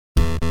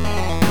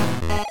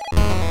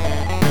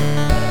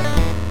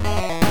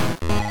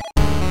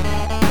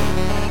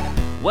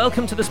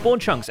Welcome to the Spawn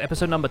Chunks,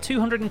 episode number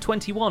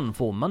 221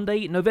 for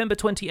Monday, November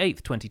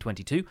 28th,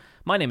 2022.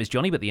 My name is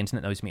Johnny, but the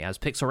internet knows me as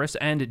Pixelriss,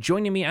 and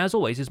joining me as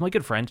always is my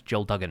good friend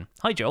Joel Duggan.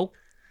 Hi, Joel.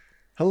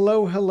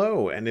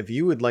 Hello, and if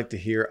you would like to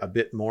hear a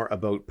bit more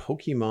about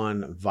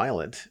Pokemon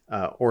Violet,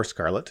 or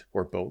Scarlet,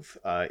 or both,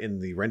 in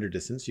the render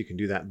distance, you can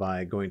do that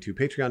by going to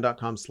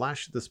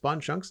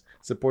patreon.com/thespawnchunks.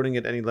 Supporting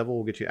at any level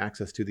will get you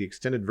access to the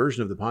extended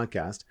version of the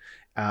podcast.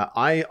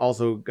 I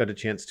also got a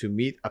chance to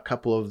meet a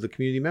couple of the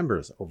community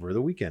members over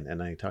the weekend,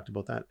 and I talked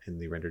about that in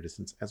the render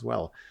distance as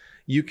well.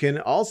 You can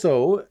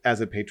also,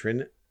 as a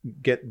patron,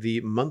 get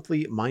the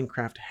monthly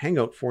Minecraft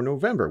Hangout for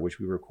November, which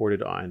we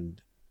recorded on,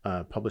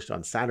 published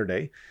on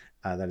Saturday.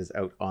 That is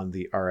out on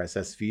the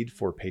RSS feed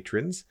for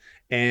patrons.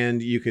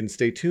 And you can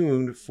stay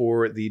tuned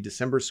for the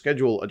December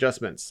schedule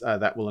adjustments.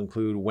 That will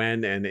include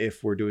when and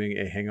if we're doing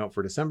a hangout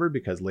for December,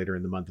 because later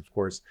in the month, of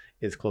course,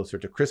 is closer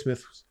to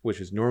Christmas, which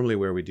is normally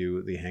where we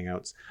do the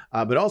hangouts.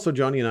 But also,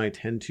 Johnny and I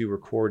tend to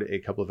record a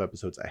couple of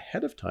episodes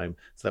ahead of time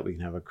so that we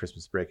can have a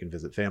Christmas break and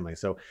visit family.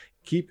 So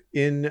keep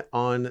in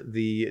on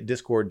the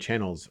Discord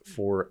channels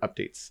for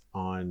updates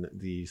on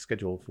the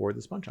schedule for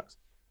the Spawn Chunks.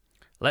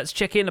 Let's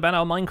check in about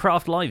our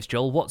Minecraft lives,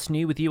 Joel. What's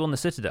new with you on the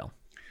Citadel?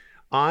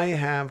 I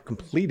have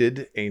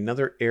completed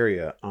another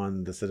area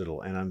on the Citadel,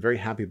 and I'm very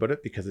happy about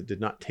it because it did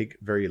not take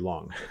very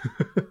long.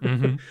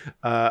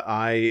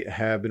 I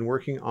have been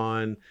working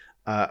on,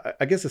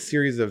 I guess, a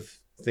series of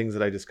things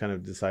that I just kind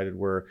of decided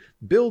were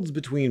builds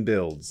between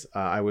builds.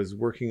 I was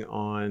working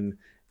on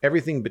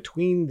everything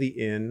between the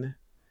inn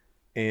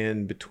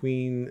and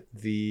between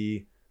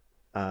the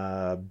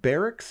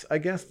barracks, I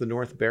guess, the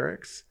North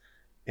Barracks.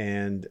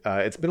 And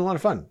it's been a lot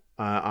of fun.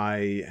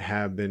 I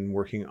have been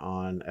working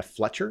on a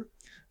Fletcher,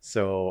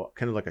 so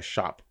kind of like a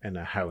shop and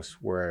a house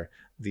where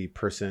the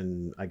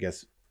person, I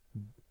guess,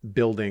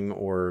 building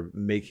or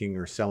making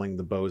or selling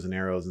the bows and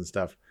arrows and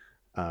stuff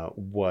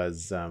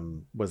was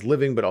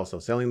living, but also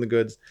selling the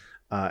goods.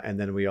 And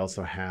then we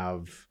also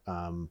have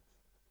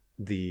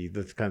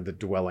the kind of the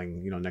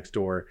dwelling, next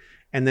door,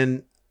 and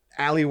then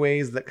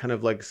alleyways that kind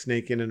of like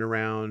snake in and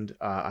around.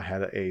 I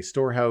had a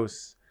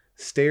storehouse.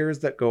 Stairs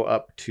that go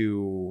up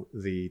to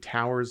the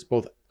towers,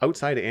 both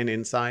outside and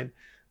inside.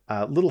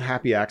 Little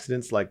happy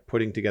accidents like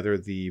putting together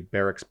the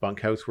barracks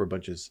bunkhouse where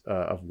bunches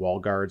of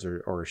wall guards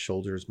or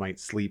soldiers might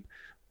sleep,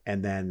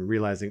 and then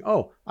realizing,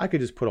 oh, I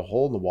could just put a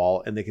hole in the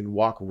wall and they can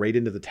walk right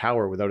into the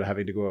tower without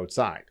having to go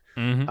outside,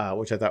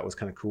 which I thought was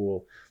kind of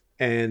cool.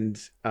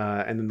 And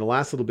then the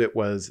last little bit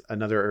was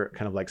another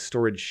kind of like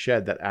storage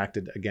shed that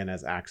acted again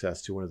as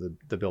access to one of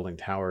the building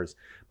towers.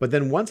 But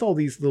then once all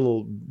these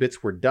little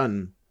bits were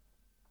done,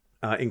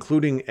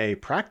 including a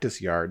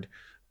practice yard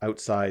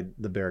outside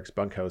the barracks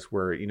bunkhouse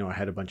where, I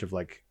had a bunch of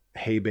like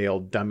hay bale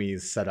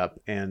dummies set up,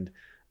 and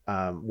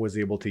was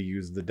able to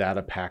use the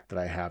data pack that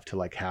I have to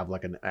like have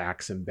like an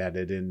axe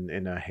embedded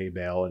in a hay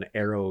bale and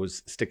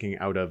arrows sticking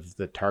out of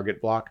the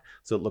target block.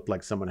 So it looked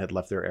like someone had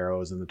left their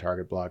arrows in the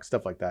target block,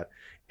 stuff like that.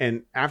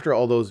 And after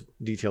all those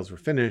details were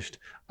finished,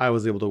 I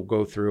was able to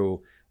go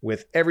through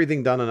with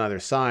everything done on either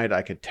side.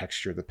 I could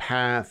texture the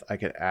path. I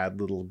could add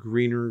little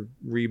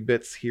greenery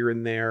bits here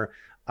and there.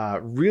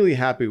 Really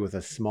happy with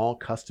a small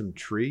custom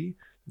tree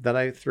that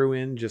I threw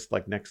in just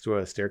like next to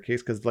a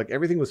staircase, because like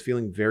everything was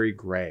feeling very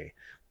gray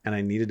and I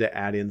needed to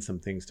add in some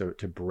things to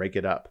break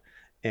it up.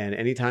 And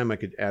anytime I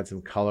could add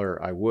some color,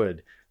 I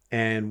would.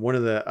 And one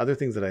of the other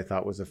things that I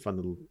thought was a fun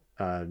little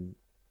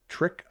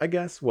trick, I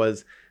guess,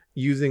 was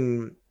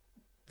using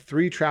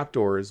 3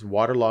 trapdoors,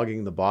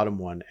 waterlogging the bottom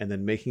one, and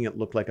then making it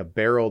look like a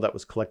barrel that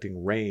was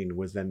collecting rain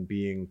was then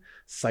being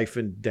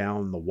siphoned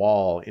down the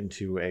wall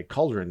into a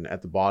cauldron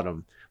at the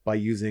bottom by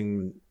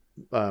using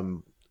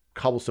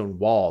cobblestone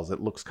walls.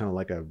 It looks kind of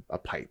like a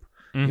pipe,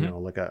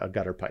 like a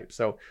gutter pipe.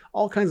 So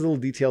all kinds of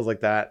little details like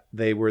that.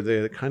 They were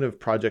the kind of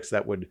projects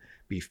that would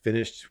be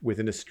finished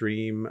within a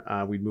stream.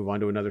 We'd move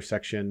on to another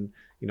section.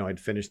 I'd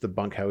finish the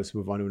bunkhouse,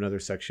 move on to another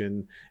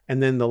section.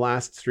 And then the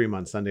last stream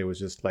on Sunday was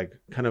just like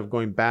kind of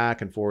going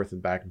back and forth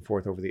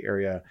over the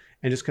area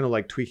and just kind of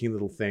like tweaking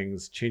little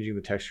things, changing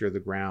the texture of the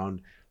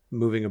ground,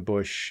 moving a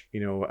bush,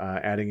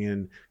 adding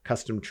in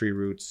custom tree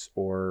roots.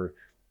 Or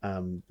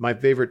my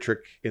favorite trick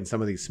in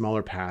some of these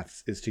smaller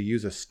paths is to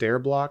use a stair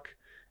block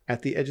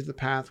at the edge of the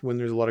path when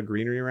there's a lot of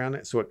greenery around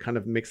it. So it kind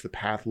of makes the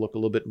path look a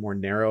little bit more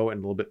narrow and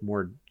a little bit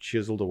more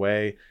chiseled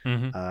away.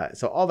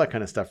 So all that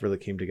kind of stuff really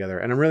came together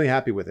and I'm really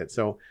happy with it.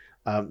 So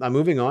I'm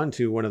moving on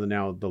to one of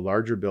the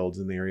larger builds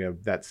in the area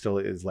that still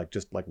is like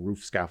just like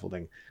roof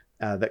scaffolding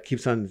that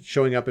keeps on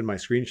showing up in my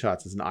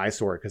screenshots as an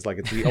eyesore because like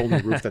it's the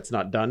only roof that's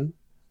not done.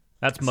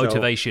 That's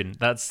motivation.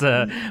 That's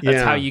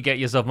how you get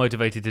yourself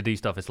motivated to do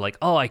stuff. It's like,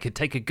 oh, I could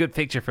take a good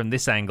picture from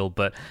this angle,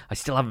 but I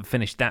still haven't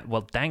finished that.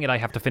 Well, dang it, I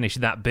have to finish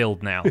that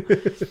build now.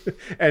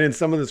 And in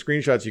some of the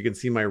screenshots, you can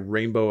see my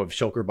rainbow of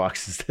shulker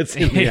boxes that's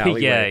in the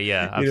alleyway.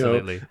 Yeah,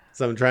 absolutely.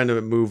 So I'm trying to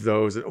move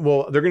those.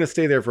 Well, they're going to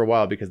stay there for a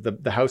while because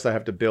the house I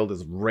have to build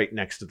is right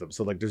next to them.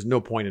 So like, there's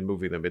no point in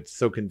moving them. It's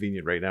so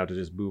convenient right now to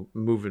just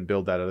move and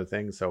build that other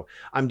thing. So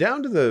I'm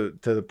down to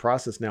the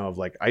process now of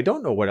like, I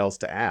don't know what else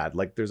to add.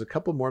 Like, there's a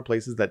couple more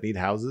places that need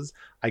houses.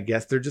 I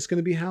guess they're just going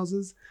to be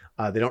houses.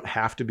 They don't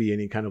have to be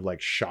any kind of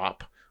like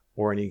shop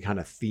or any kind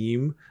of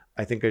theme.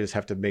 I think I just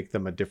have to make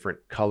them a different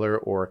color,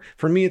 or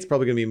for me, it's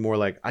probably going to be more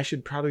like I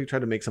should probably try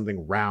to make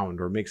something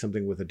round or make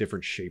something with a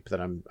different shape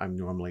that I'm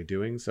normally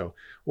doing. So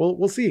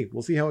we'll see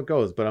how it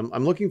goes. But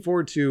I'm looking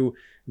forward to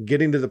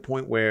getting to the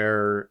point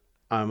where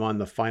I'm on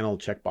the final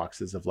check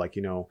boxes of like,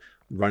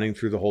 running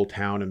through the whole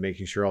town and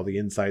making sure all the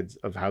insides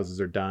of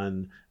houses are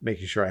done,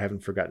 making sure I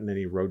haven't forgotten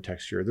any road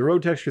texture. The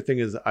road texture thing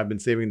is I've been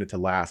saving it to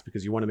last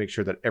because you want to make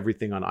sure that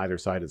everything on either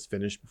side is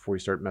finished before you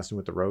start messing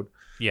with the road.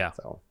 Yeah.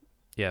 So.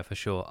 Yeah, for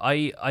sure.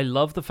 I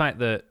love the fact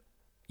that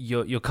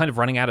you're kind of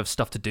running out of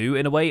stuff to do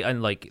in a way,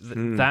 and like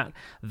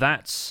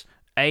that's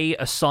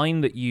a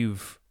sign that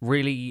you've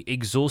really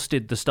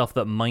exhausted the stuff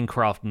that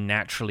Minecraft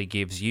naturally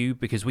gives you,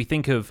 because we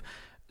think of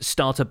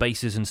starter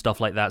bases and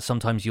stuff like that.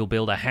 Sometimes you'll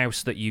build a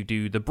house that you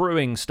do the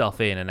brewing stuff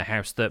in, and a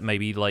house that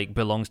maybe like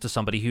belongs to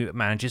somebody who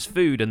manages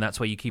food, and that's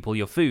where you keep all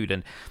your food.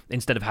 And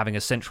instead of having a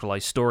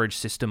centralized storage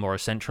system or a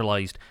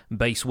centralized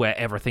base where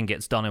everything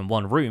gets done in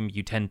one room,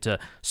 you tend to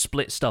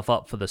split stuff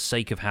up for the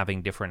sake of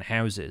having different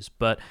houses.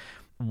 But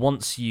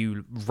once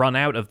you run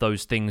out of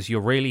those things,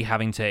 you're really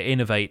having to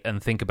innovate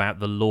and think about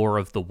the lore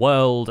of the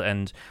world,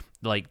 and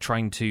like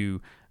trying to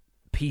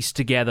piece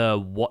together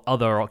what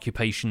other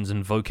occupations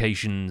and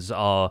vocations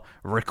are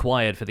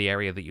required for the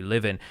area that you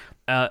live in.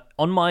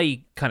 On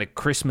my kind of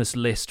Christmas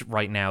list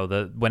right now,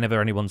 whenever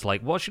anyone's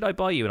like, what should I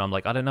buy you? And I'm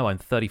like, I don't know, I'm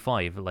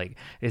 35. Like,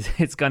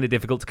 it's kind of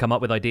difficult to come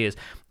up with ideas.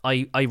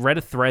 I read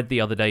a thread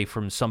the other day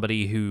from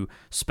somebody who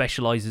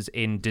specializes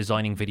in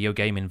designing video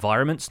game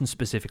environments, and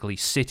specifically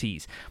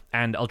cities.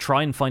 And I'll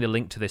try and find a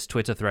link to this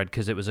Twitter thread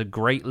because it was a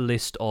great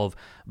list of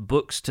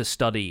books to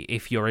study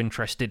if you're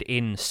interested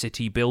in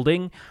city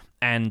building.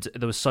 And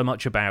there was so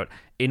much about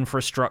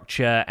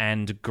infrastructure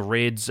and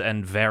grids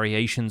and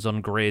variations on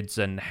grids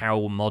and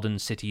how modern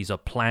cities are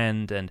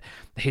planned and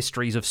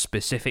histories of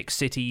specific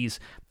cities.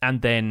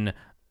 And then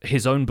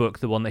his own book,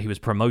 the one that he was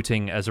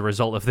promoting as a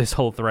result of this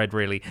whole thread,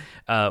 really,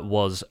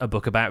 was a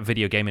book about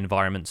video game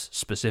environments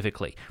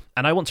specifically.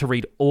 And I want to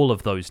read all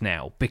of those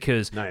now,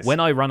 because when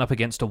I run up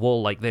against a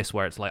wall like this,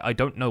 where it's like, I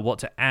don't know what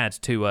to add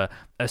to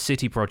a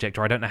city project,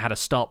 or I don't know how to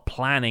start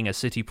planning a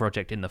city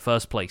project in the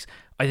first place,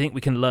 I think we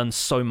can learn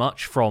so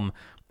much from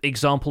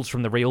examples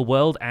from the real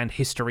world and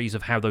histories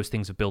of how those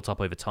things have built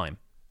up over time.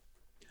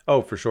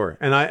 Oh, for sure.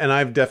 And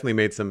I've definitely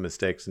made some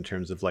mistakes in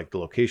terms of like the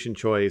location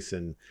choice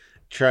and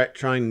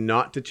trying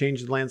not to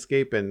change the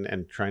landscape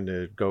and trying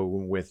to go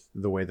with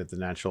the way that the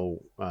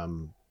natural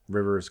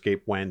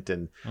riverscape went.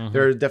 And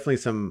there are definitely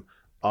some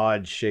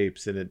odd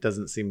shapes, and it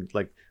doesn't seem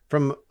like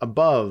from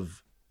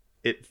above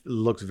it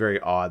looks very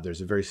odd.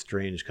 There's a very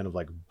strange kind of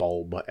like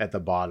bulb at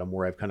the bottom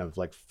where I've kind of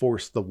like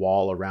forced the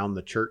wall around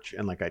the church,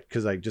 and like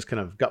because I just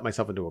kind of got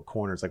myself into a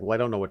corner. It's like, well, I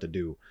don't know what to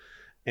do.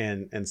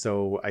 And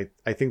so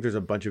I think there's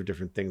a bunch of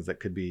different things that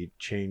could be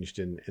changed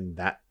in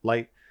that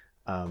light.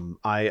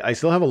 I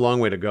still have a long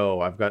way to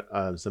go. I've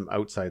got some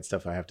outside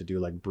stuff I have to do,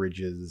 like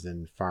bridges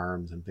and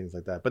farms and things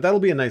like that. But that'll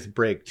be a nice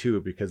break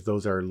too, because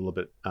those are a little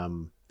bit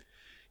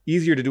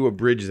easier to do a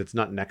bridge that's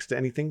not next to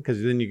anything,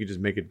 because then you can just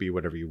make it be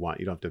whatever you want.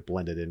 You don't have to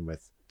blend it in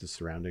with the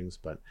surroundings.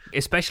 But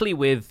especially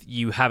with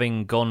you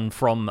having gone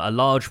from a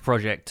large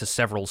project to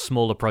several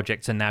smaller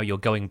projects, and now you're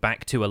going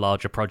back to a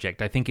larger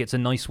project, I think it's a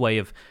nice way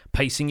of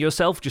pacing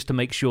yourself, just to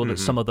make sure that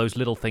some of those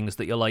little things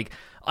that you're like,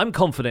 I'm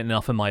confident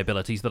enough in my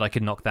abilities that I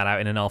can knock that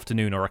out in an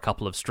afternoon or a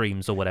couple of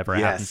streams or whatever it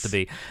happens to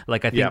be.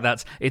 Like, I think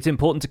it's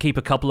important to keep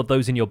a couple of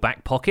those in your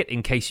back pocket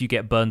in case you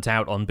get burnt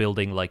out on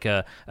building like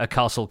a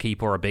castle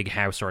keep or a big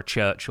house or a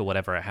church or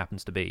whatever it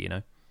happens to be, you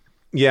know?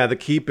 Yeah, the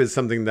keep is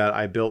something that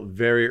I built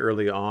very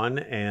early on,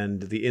 and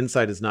the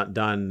inside is not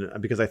done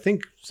because I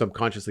think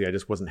subconsciously I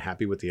just wasn't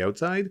happy with the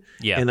outside.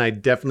 Yeah. And I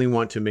definitely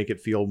want to make it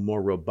feel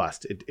more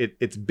robust.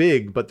 It's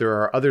big, but there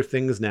are other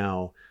things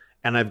now,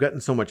 and I've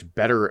gotten so much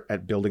better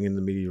at building in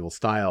the medieval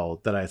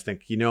style that I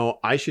think,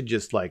 I should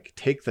just like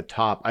take the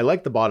top. I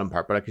like the bottom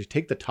part, but I could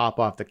take the top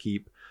off the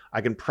keep.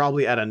 I can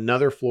probably add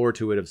another floor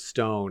to it of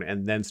stone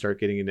and then start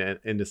getting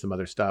into some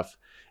other stuff,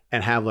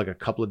 and have like a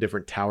couple of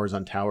different towers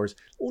on towers,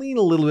 lean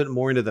a little bit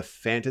more into the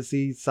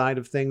fantasy side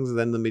of things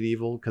than the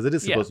medieval, because it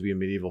is supposed to be a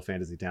medieval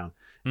fantasy town,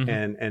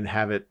 and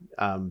have it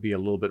be a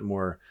little bit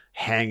more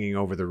hanging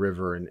over the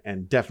river,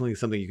 and definitely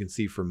something you can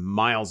see for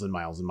miles and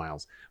miles and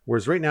miles.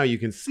 Whereas right now you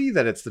can see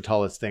that it's the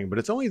tallest thing, but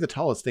it's only the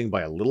tallest thing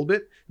by a little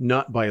bit,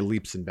 not by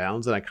leaps and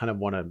bounds. And I kind of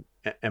want to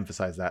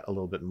emphasize that a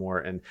little bit more.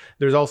 And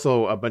there's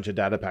also a bunch of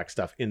data pack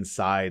stuff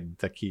inside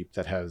the keep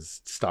that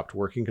has stopped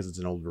working because it's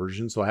an old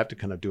version, so I have to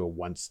kind of do a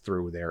once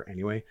through there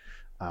anyway.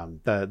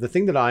 The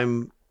thing that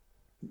I'm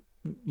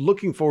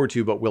looking forward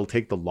to but will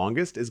take the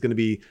longest is going to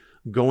be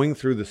going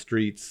through the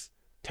streets,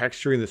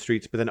 texturing the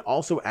streets, but then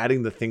also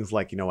adding the things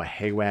like a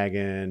hay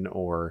wagon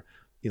or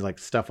like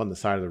stuff on the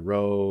side of the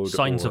road,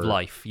 Signs of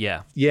life,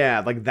 yeah.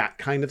 Yeah, like that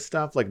kind of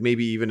stuff. Like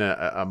maybe even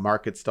a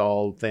market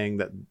stall thing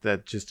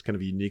that just kind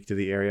of unique to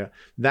the area.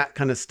 That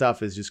kind of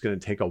stuff is just going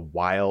to take a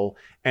while,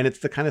 and it's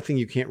the kind of thing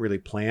you can't really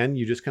plan.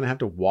 You just kind of have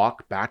to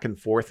walk back and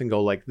forth and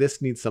go like,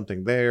 this needs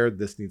something there,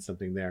 this needs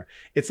something there.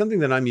 It's something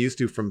that I'm used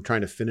to from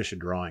trying to finish a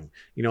drawing.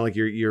 You know, like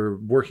you're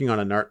working on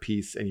an art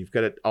piece and you've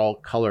got it all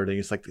colored, and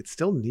it's like it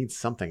still needs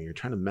something. You're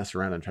trying to mess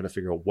around and try to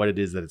figure out what it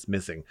is that it's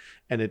missing,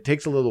 and it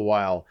takes a little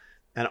while.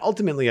 And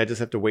ultimately, I just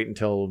have to wait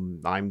until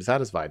I'm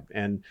satisfied.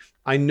 And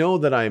I know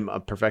that I'm a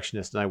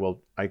perfectionist, and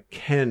I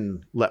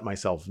can let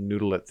myself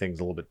noodle at things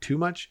a little bit too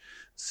much.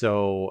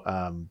 So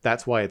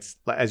that's why it's,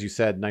 as you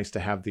said, nice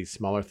to have these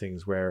smaller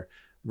things where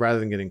rather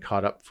than getting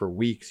caught up for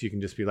weeks, you can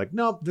just be like,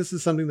 no, this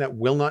is something that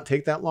will not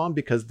take that long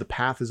because the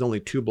path is only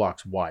 2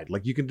 blocks wide.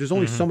 Like there's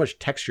only so much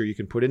texture you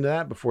can put into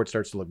that before it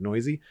starts to look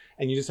noisy,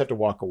 and you just have to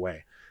walk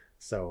away.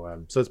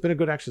 So it's been a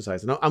good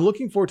exercise, and I'm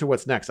looking forward to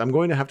what's next. I'm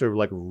going to have to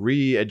like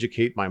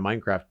re-educate my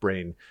Minecraft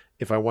brain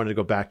if I wanted to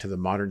go back to the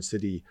modern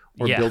city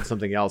or build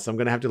something else. I'm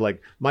going to have to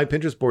like, my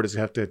Pinterest board is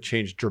going to have to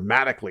change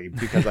dramatically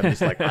because I'm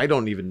just like, I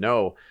don't even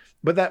know.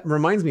 But that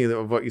reminds me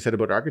of what you said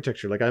about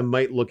architecture. Like I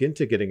might look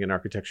into getting an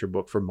architecture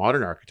book for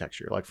modern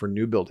architecture, like for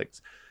new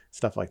buildings,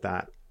 stuff like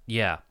that.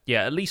 Yeah,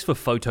 at least for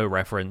photo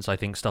reference, I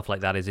think stuff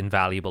like that is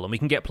invaluable, and we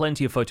can get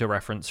plenty of photo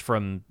reference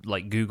from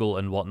like Google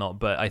and whatnot.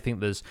 But I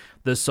think there's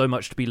so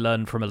much to be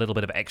learned from a little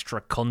bit of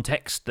extra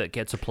context that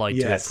gets applied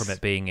to it from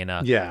it being in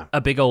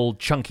a big old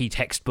chunky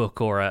textbook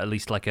or at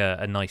least like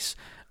a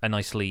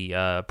nicely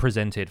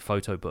presented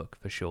photo book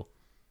for sure.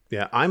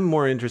 Yeah, I'm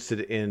more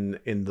interested in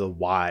the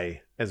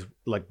why, as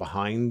like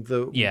behind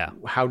the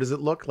how does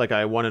it look? Like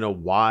I want to know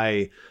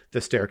why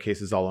the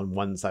staircase is all on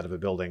one side of a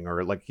building,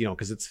 or like, you know,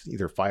 because it's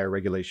either fire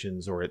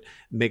regulations or it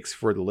makes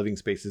for the living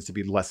spaces to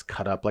be less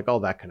cut up, like all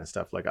that kind of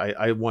stuff. Like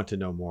I want to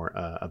know more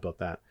about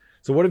that.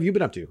 So what have you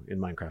been up to in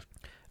Minecraft?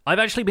 I've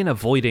actually been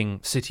avoiding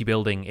city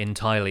building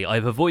entirely.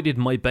 I've avoided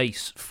my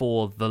base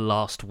for the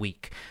last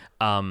week.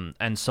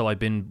 And so I've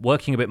been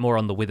working a bit more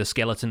on the Wither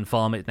Skeleton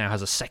farm. It now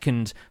has a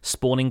second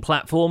spawning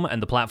platform,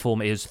 and the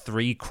platform is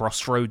 3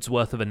 crossroads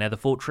worth of a nether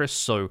fortress,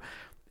 so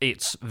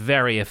it's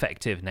very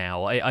effective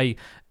now. I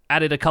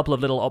added a couple of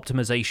little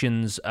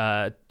optimizations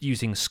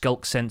using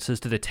skulk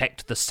sensors to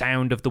detect the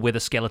sound of the Wither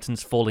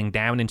Skeletons falling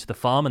down into the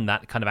farm, and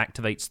that kind of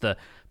activates the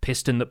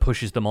piston that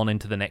pushes them on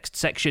into the next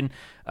section.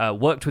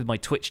 Worked with my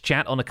Twitch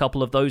chat on a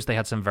couple of those. They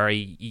had some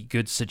very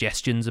good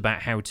suggestions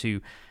about how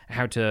to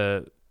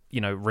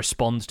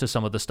respond to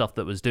some of the stuff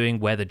that was doing,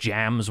 where the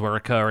jams were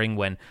occurring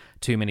when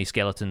too many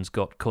skeletons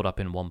got caught up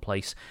in one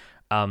place.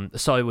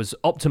 So I was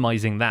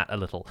optimizing that a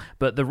little.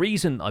 But the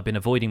reason I've been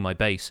avoiding my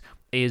base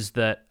is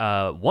that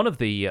one of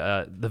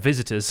the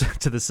visitors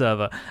to the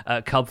server,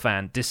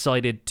 Cubfan,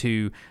 decided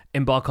to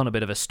embark on a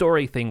bit of a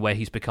story thing where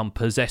he's become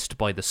possessed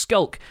by the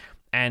Skulk,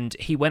 and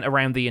he went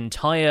around the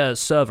entire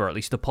server, at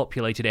least the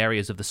populated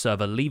areas of the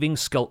server, leaving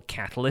Skulk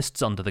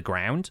catalysts under the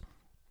ground.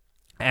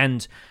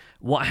 And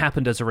what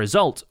happened as a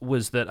result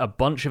was that a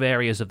bunch of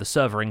areas of the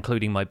server,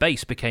 including my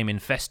base, became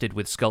infested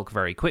with Skulk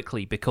very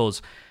quickly,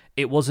 because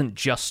it wasn't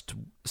just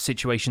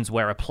situations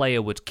where a player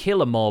would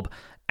kill a mob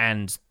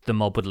and the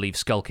mob would leave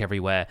Skulk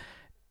everywhere.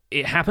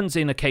 It happens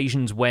in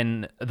occasions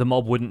when the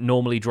mob wouldn't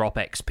normally drop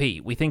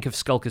XP. We think of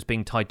Skulk as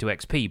being tied to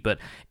XP, but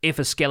if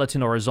a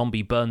skeleton or a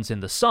zombie burns in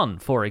the sun,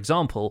 for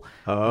example,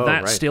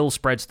 still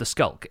spreads the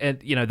Skulk.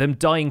 And, them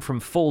dying from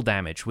fall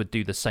damage would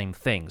do the same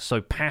thing. So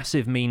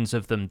passive means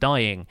of them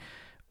dying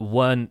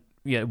were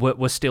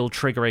still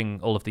triggering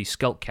all of these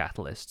Skulk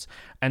catalysts.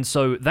 And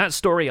so that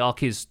story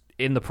arc is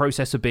in the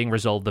process of being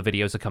resolved. The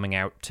videos are coming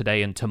out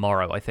today and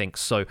tomorrow, I think.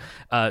 So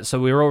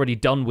we're already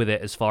done with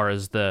it as far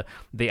as the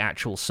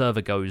actual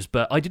server goes.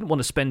 But I didn't want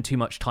to spend too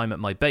much time at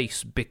my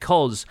base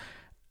because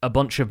a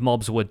bunch of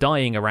mobs were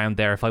dying around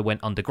there if I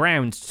went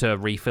underground to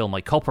refill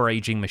my copper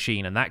aging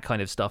machine and that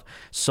kind of stuff.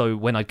 So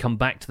when I come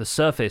back to the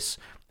surface,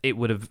 it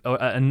would have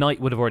a night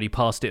would have already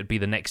passed. It would be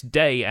the next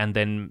day, and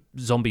then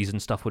zombies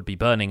and stuff would be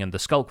burning, and the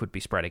Skulk would be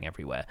spreading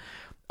everywhere.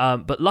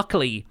 But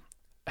luckily,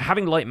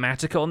 having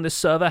Lightmatica on this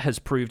server has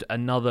proved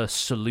another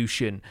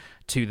solution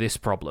to this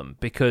problem,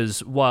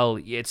 because while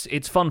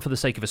it's fun for the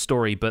sake of a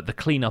story, but the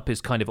cleanup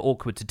is kind of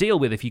awkward to deal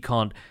with if you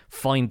can't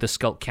find the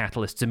Skulk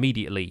catalysts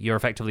immediately. You're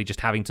effectively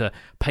just having to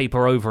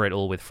paper over it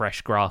all with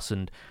fresh grass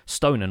and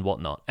stone and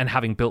whatnot, and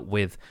having built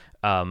with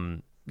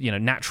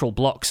natural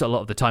blocks. A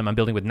lot of the time I'm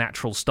building with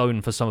natural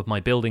stone for some of my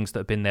buildings that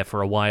have been there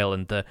for a while,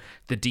 and the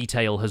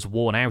detail has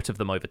worn out of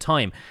them over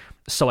time.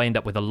 So I end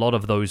up with a lot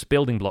of those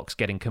building blocks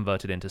getting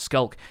converted into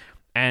Skulk.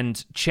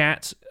 And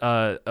chat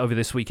over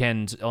this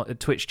weekend,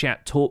 Twitch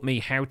chat taught me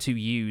how to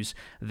use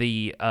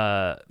the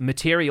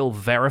material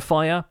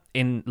verifier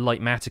in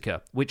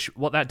Lightmatica, which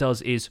what that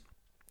does is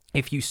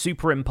if you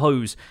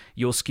superimpose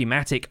your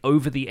schematic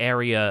over the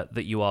area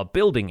that you are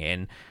building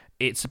in,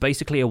 it's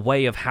basically a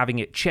way of having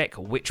it check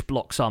which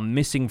blocks are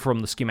missing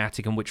from the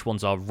schematic and which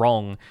ones are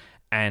wrong,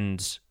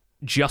 and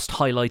just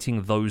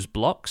highlighting those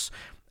blocks.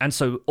 And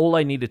so all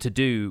I needed to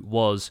do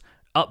was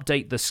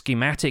update the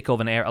schematic of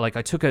an area. Like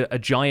I took a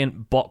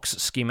giant box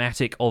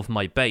schematic of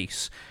my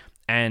base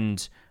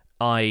and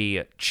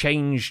I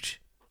changed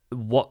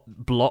what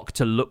block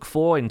to look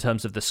for in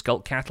terms of the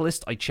Sculk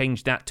Catalyst. I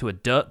changed that to a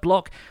dirt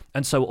block,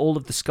 and so all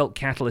of the Sculk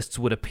Catalysts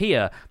would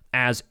appear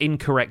as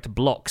incorrect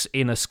blocks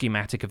in a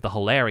schematic of the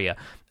whole area.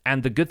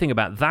 And the good thing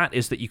about that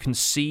is that you can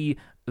see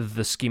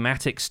the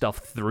schematic stuff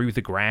through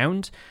the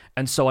ground,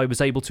 and so I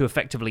was able to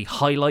effectively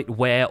highlight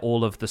where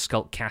all of the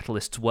Sculk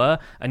Catalysts were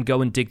and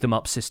go and dig them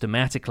up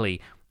systematically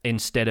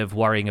instead of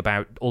worrying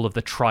about all of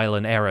the trial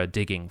and error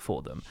digging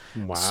for them.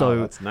 Wow, so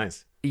that's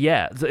nice.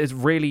 Yeah, it's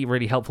really,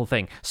 really helpful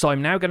thing. So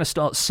I'm now going to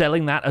start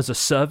selling that as a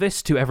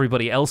service to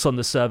everybody else on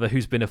the server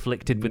who's been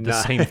afflicted with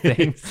the same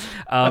thing.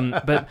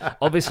 But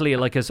obviously,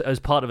 like as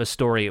part of a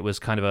story, it was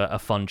kind of a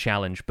fun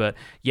challenge. But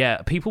yeah,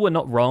 people were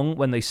not wrong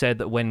when they said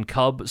that when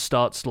Cub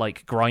starts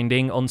like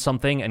grinding on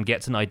something and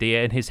gets an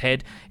idea in his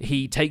head,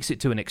 he takes it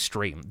to an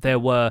extreme. There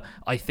were,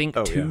 I think,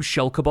 two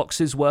shulker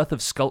boxes worth of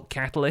Sculk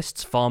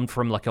Catalysts farmed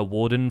from like a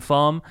Warden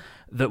farm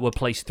that were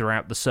placed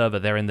throughout the server.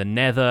 They're in the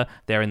nether,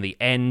 they're in the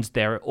end,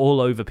 they're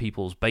all over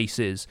people's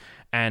bases.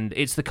 And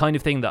it's the kind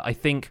of thing that I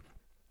think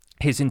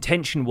his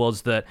intention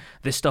was that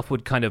this stuff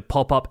would kind of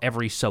pop up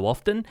every so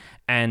often,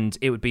 and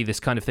it would be this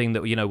kind of thing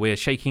that, you know, we're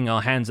shaking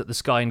our hands at the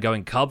sky and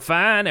going, Cub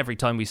fan, every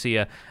time we see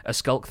a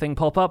Sculk thing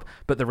pop up.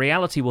 But the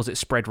reality was it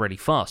spread really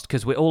fast,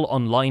 because we're all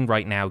online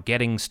right now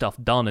getting stuff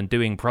done and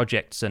doing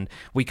projects, and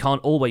we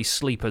can't always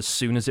sleep as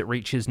soon as it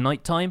reaches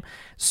nighttime.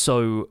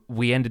 So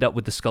we ended up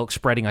with the Sculk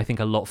spreading, I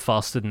think, a lot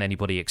faster than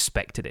anybody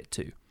expected it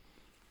to.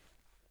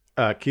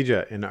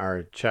 Kija in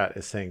our chat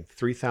is saying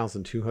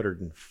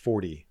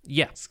 3,240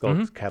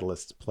 Sculk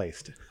Catalysts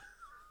placed.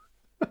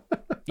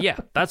 Yeah,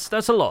 that's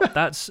a lot.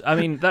 That's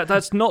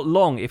not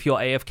long if you're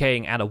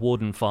AFKing at a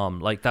Warden farm.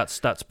 Like that's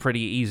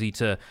pretty easy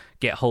to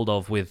get hold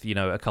of with, you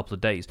know, a couple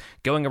of days.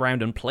 Going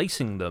around and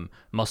placing them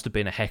must have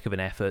been a heck of an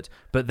effort.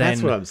 But then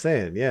that's what I'm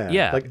saying.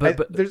 Yeah. Like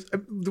but there's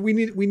we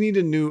need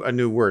a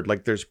new word.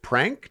 Like there's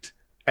pranked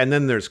and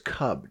then there's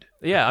cubbed.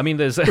 Yeah, I mean,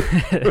 there's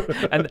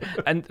and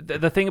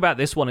the thing about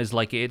this one is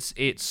like it's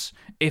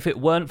if it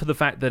weren't for the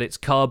fact that it's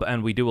Cub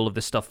and we do all of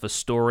this stuff for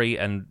story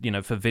and, you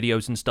know, for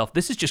videos and stuff,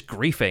 this is just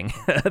griefing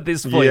at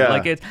this point. Yeah,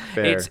 like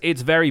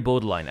it's very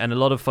borderline, and a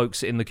lot of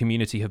folks in the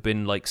community have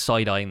been like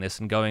side-eyeing this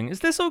and going, "Is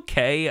this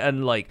okay?"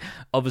 And like,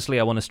 obviously,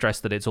 I want to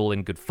stress that it's all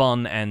in good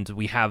fun, and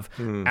we have,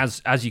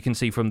 as you can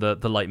see from the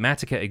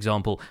Lightmatica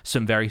example,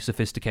 some very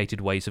sophisticated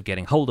ways of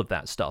getting hold of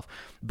that stuff.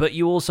 But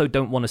you also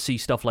don't want to see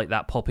stuff like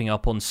that popping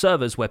up on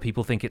servers where people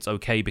think it's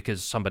okay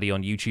because somebody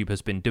on YouTube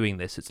has been doing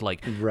this. It's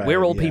like,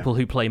 we're all people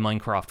who play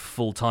Minecraft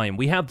full time.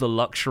 We have the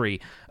luxury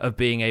of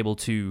being able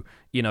to,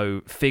 you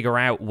know, figure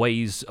out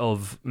ways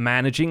of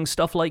managing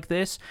stuff like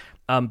this.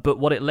 But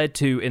what it led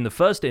to in the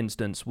first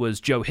instance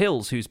was Joe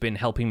Hills, who's been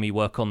helping me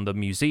work on the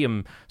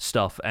museum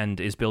stuff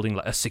and is building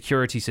like a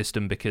security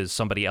system because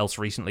somebody else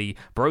recently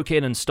broke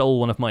in and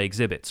stole one of my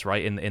exhibits,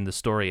 right, in the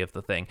story of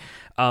the thing.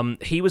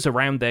 He was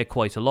around there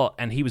quite a lot,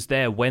 and he was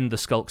there when the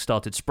Sculk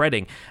started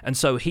spreading. And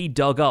so he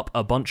dug up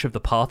a bunch of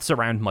the paths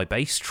around my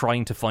base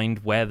trying to find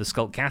where the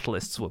Sculk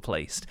Catalysts were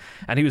placed.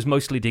 And he was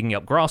mostly digging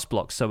up grass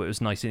blocks, so it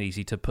was nice and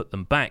easy to put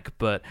them back.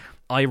 But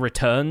I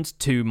returned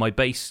to my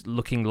base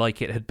looking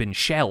like it had been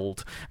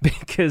shelled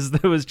because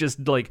there was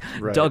just like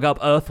dug up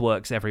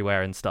earthworks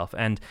everywhere and stuff.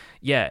 And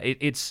yeah,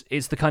 it's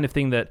the kind of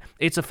thing that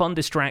it's a fun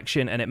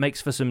distraction, and it makes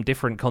for some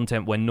different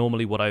content when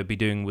normally what I would be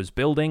doing was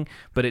building.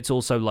 But it's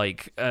also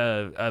like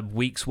a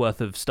week's worth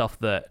of stuff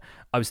that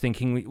I was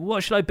thinking,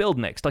 what should I build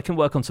next? I can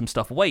work on some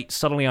stuff. Wait,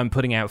 suddenly I'm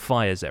putting out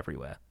fires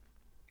everywhere.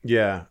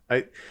 Yeah,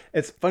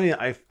 it's funny.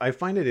 I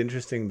find it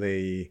interesting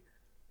the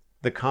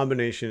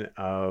combination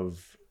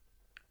of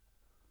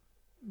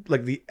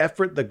like the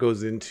effort that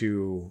goes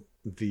into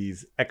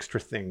these extra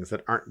things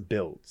that aren't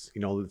builds,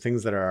 you know, the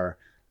things that are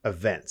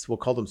events. We'll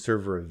call them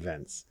server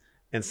events.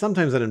 And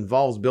sometimes that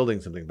involves building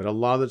something, but a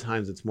lot of the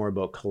times it's more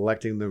about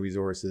collecting the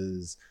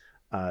resources,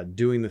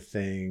 doing the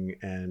thing.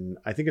 And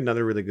I think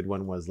another really good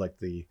one was like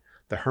the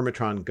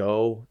Hermitron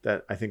Go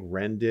that I think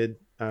Ren did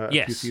a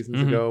few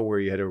seasons ago, where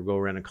you had to go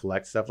around and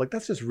collect stuff. Like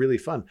that's just really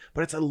fun,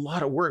 but it's a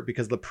lot of work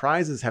because the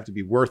prizes have to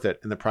be worth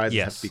it, and the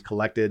prizes have to be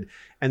collected.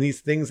 And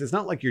these things, it's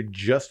not like you're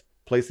just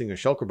placing a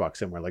shulker box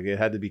somewhere. Like it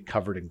had to be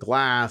covered in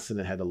glass, and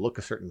it had to look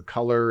a certain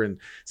color, and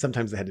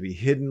sometimes it had to be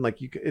hidden. Like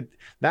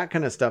that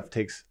kind of stuff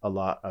takes a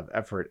lot of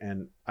effort,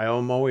 and I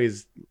am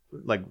always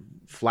like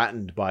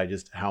flattened by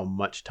just how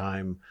much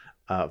time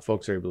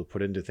folks are able to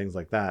put into things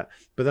like that.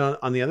 But then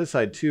on the other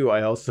side too,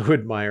 I also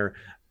admire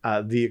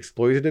the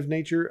exploitative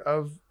nature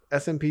of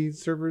SMP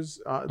servers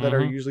that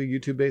are usually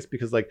YouTube based,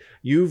 because like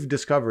you've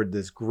discovered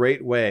this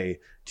great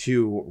way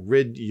to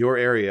rid your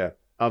area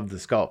of the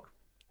Sculk.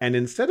 And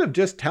instead of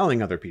just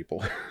telling other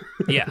people,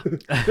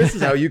 this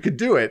is how you could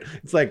do it.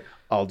 It's like,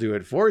 I'll do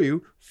it for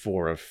you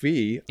for a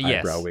fee.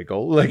 Eyebrow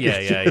wiggle. Like,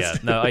 yeah.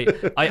 No,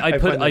 I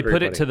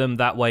put it to them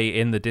that way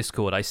in the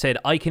Discord. I said,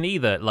 I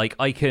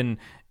can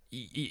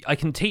I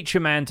can teach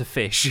a man to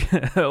fish,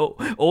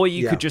 or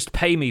you could just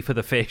pay me for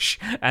the fish,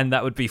 and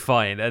that would be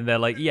fine. And they're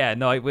like, yeah,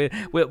 no,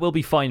 we'll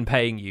be fine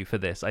paying you for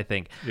this, I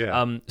think.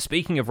 Yeah.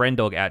 Speaking of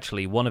Rendog,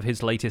 actually, one of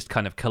his latest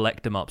kind of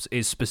collect-em-ups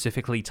is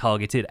specifically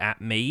targeted at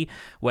me,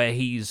 where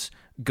he's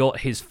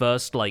got his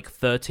first,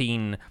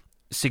 13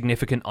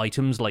 significant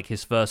items, like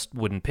his first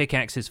wooden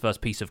pickaxe, his first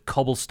piece of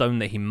cobblestone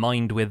that he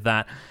mined with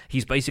that.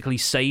 He's basically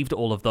saved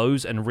all of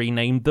those and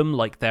renamed them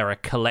like they're a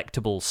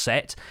collectible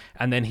set,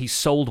 and then he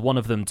sold one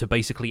of them to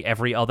basically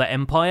every other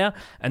empire,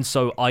 and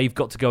so I've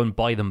got to go and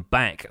buy them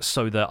back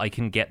so that I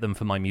can get them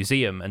for my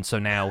museum. And so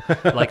now,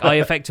 I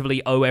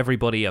effectively owe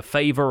everybody a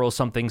favor or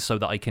something so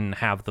that I can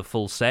have the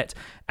full set,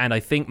 and I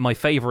think my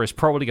favor is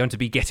probably going to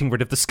be getting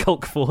rid of the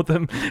skulk for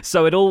them.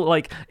 So it all,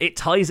 it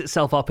ties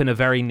itself up in a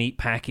very neat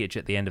package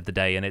at the end of the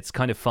day. And it's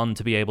kind of fun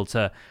to be able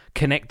to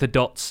connect the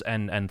dots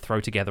and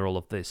throw together all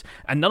of this.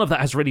 And none of that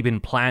has really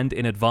been planned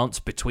in advance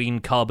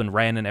between Carbon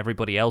Ren and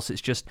everybody else. It's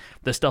just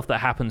the stuff that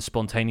happens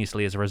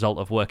spontaneously as a result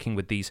of working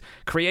with these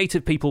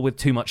creative people with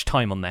too much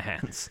time on their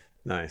hands.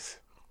 Nice.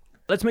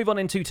 Let's move on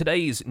into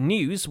today's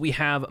news. We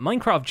have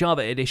Minecraft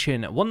Java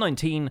Edition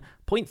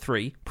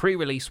 119.3,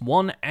 pre-release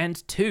 1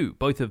 and 2,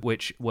 both of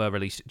which were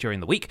released during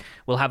the week.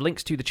 We'll have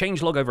links to the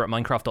changelog over at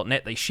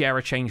minecraft.net. They share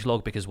a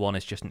changelog because one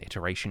is just an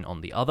iteration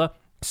on the other.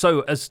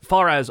 So as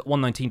far as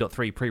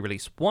 119.3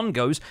 pre-release 1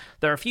 goes,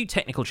 there are a few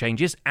technical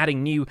changes,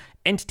 adding new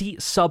entity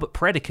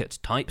sub-predicate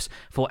types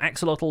for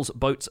axolotls,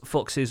 boats,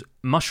 foxes,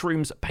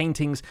 mushrooms,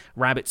 paintings,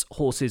 rabbits,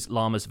 horses,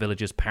 llamas,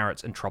 villagers,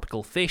 parrots, and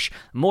tropical fish.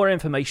 More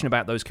information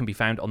about those can be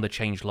found on the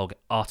changelog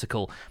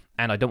article.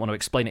 And I don't want to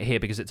explain it here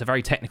because it's a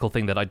very technical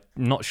thing that I'm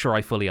not sure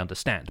I fully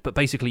understand. But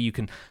basically, you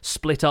can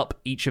split up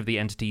each of the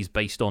entities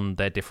based on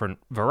their different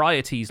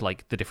varieties,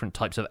 like the different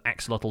types of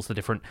axolotls, the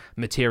different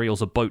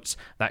materials of boats,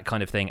 that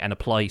kind of thing, and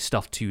apply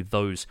stuff to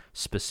those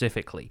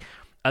specifically.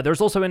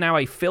 There's also now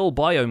a fill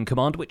biome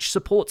command which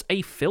supports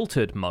a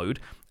filtered mode,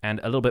 and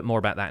a little bit more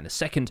about that in a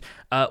second.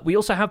 We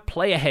also have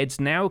player heads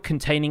now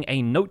containing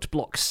a note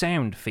block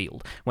sound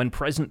field. When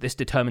present, this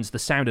determines the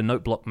sound a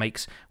note block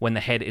makes when the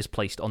head is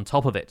placed on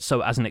top of it.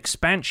 So as an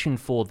expansion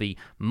for the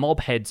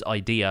mob heads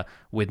idea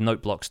with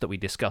note blocks that we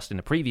discussed in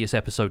a previous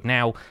episode,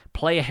 now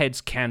player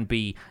heads can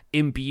be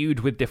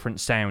imbued with different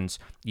sounds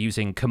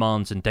using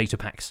commands and data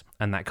packs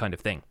and that kind of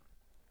thing.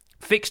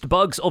 Fixed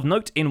bugs of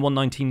note in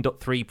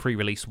 119.3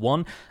 pre-release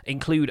 1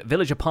 include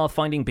villager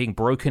pathfinding being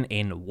broken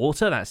in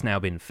water. That's now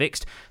been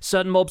fixed.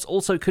 Certain mobs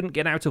also couldn't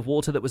get out of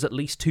water that was at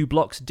least 2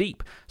 blocks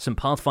deep. Some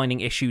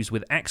pathfinding issues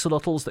with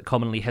axolotls that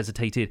commonly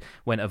hesitated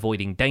when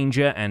avoiding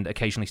danger and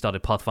occasionally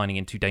started pathfinding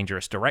into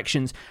dangerous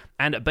directions.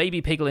 And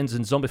baby piglins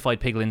and zombified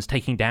piglins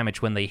taking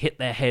damage when they hit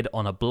their head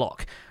on a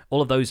block.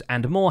 All of those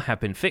and more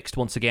have been fixed.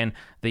 Once again,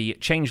 the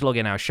changelog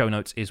in our show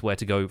notes is where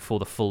to go for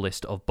the full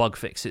list of bug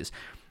fixes.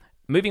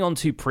 Moving on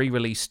to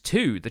pre-release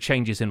 2, the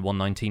changes in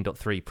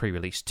 119.3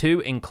 pre-release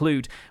 2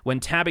 include when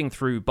tabbing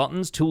through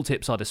buttons,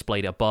 tooltips are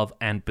displayed above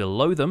and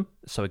below them,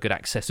 so a good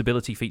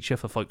accessibility feature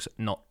for folks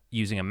not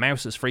using a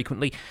mouse as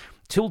frequently.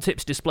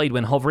 Tooltips displayed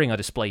when hovering are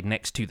displayed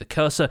next to the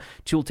cursor.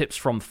 Tooltips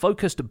from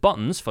focused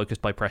buttons,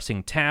 focused by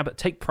pressing tab,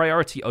 take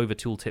priority over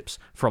tooltips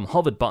from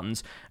hovered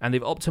buttons, and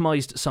they've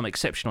optimized some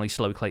exceptionally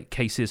slow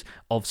cases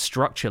of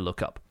structure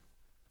lookup.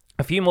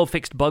 A few more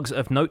fixed bugs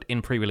of note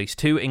in pre-release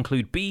 2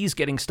 include bees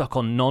getting stuck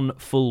on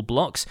non-full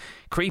blocks,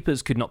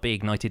 creepers could not be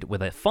ignited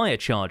with a fire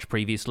charge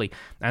previously,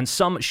 and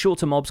some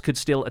shorter mobs could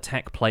still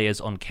attack players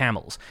on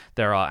camels.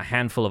 There are a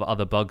handful of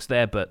other bugs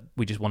there, but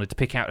we just wanted to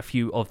pick out a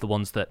few of the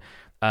ones that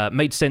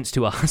made sense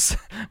to us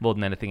more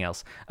than anything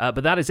else.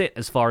 But that is it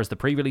as far as the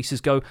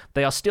pre-releases go.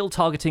 They are still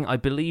targeting, I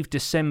believe,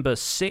 December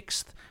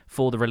 6th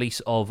for the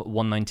release of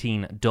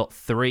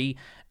 119.3,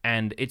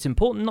 and it's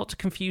important not to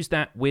confuse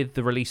that with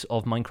the release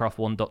of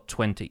Minecraft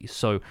 1.20.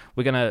 So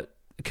we're going to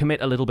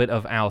commit a little bit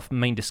of our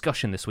main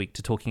discussion this week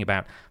to talking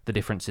about the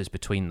differences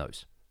between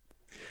those.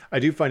 I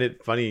do find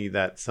it funny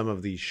that some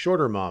of the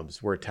shorter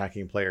mobs were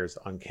attacking players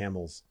on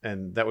camels,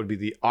 and that would be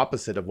the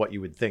opposite of what you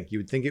would think. You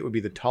would think it would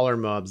be the taller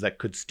mobs that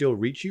could still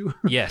reach you.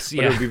 Yes,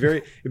 but yeah.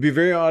 it'd be a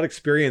very odd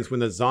experience when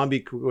the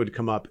zombie would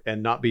come up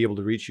and not be able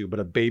to reach you, but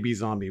a baby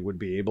zombie would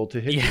be able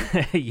to hit you.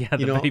 Yeah,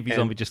 the baby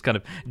zombie just kind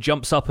of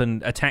jumps up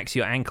and attacks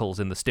your ankles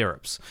in the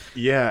stirrups.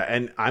 Yeah,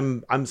 and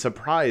I'm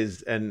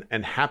surprised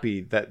and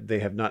happy that they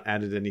have not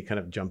added any kind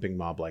of jumping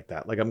mob like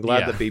that. Like, I'm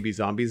glad that baby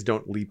zombies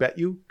don't leap at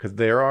you because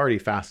they're already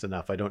fast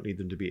enough. I don't need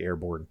them to be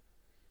airborne.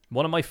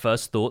 One of my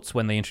first thoughts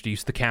when they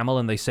introduced the camel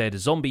and they said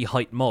zombie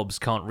height mobs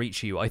can't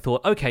reach you, I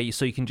thought, okay,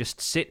 so you can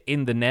just sit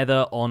in the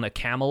nether on a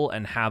camel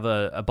and have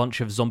a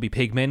bunch of zombie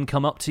pigmen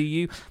come up to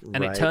you.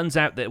 And It turns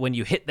out that when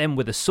you hit them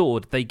with a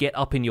sword, they get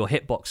up in your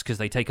hitbox because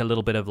they take a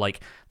little bit of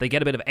they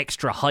get a bit of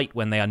extra height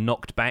when they are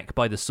knocked back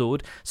by the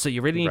sword. So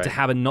you really need to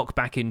have a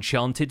knockback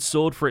enchanted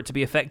sword for it to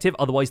be effective.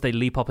 Otherwise, they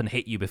leap up and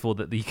hit you before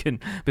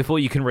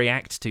you can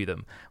react to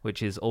them,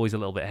 which is always a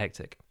little bit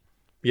hectic.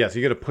 Yeah, so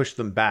you got to push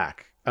them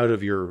back out of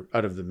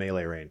the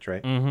melee range,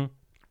 right? Mm-hmm.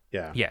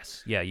 Yeah.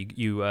 Yes. Yeah.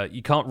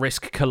 You can't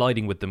risk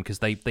colliding with them because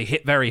they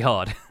hit very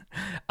hard.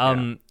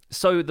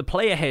 So the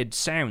player head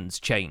sounds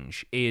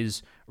change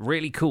is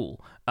really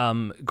cool.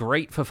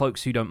 Great for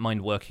folks who don't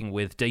mind working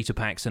with data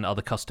packs and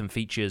other custom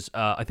features.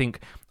 I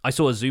think I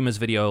saw a Zoomer's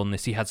video on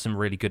this. He had some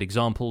really good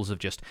examples of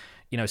just,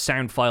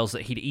 sound files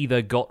that he'd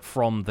either got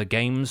from the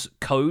game's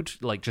code,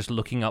 like just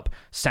looking up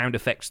sound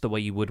effects the way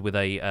you would with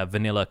a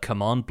vanilla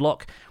command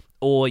block,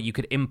 or you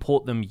could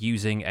import them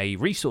using a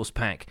resource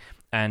pack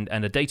and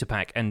a data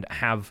pack and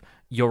have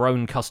your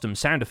own custom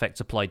sound effects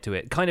applied to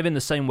it, kind of in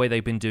the same way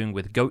they've been doing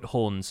with goat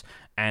horns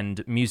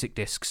and music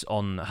discs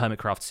on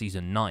Hermitcraft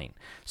Season 9.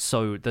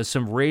 So there's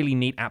some really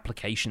neat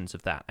applications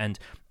of that, and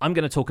I'm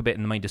going to talk a bit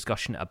in the main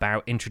discussion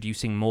about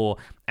introducing more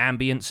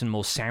ambience and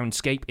more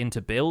soundscape into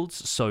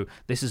builds, so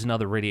this is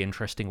another really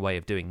interesting way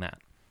of doing that.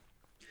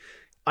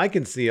 I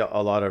can see a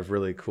lot of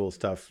really cool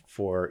stuff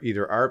for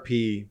either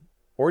RP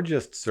or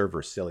just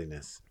server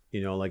silliness.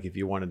 Like if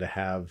you wanted to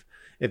have,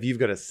 if you've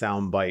got a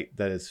sound bite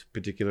that is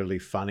particularly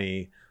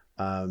funny,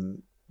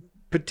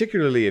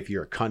 particularly if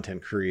you're a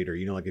content creator,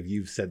 like if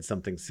you've said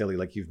something silly,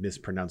 like you've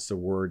mispronounced a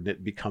word and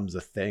it becomes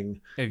a thing,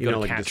 you've got a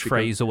like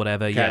catchphrase or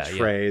whatever,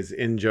 catchphrase,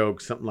 in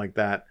joke, something like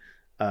that.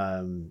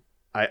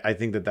 I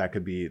think that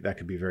could be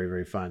very,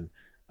 very fun.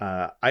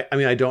 I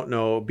mean, I don't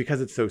know,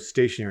 because it's so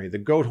stationary. The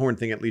goat horn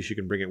thing, at least you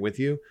can bring it with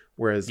you.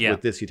 Whereas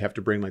with this, you'd have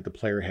to bring like the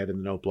player head and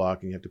the note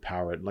block, and you have to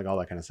power it, and like all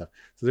that kind of stuff.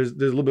 So there's a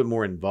little bit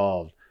more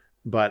involved.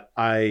 But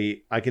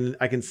I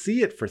can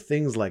see it for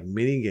things like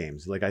mini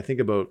games. Like I think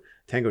about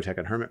Tango Tech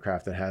and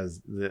Hermitcraft that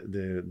has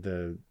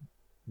the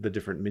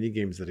different mini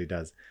games that he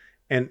does,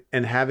 and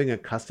having a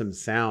custom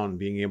sound,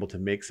 being able to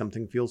make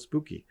something feel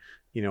spooky.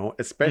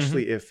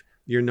 Especially if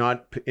you're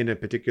not in a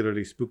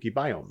particularly spooky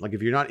biome. Like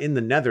if you're not in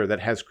the Nether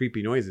that has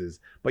creepy noises,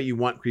 but you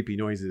want creepy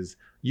noises,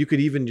 you could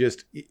even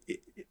just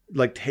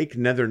like take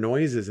Nether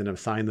noises and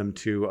assign them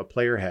to a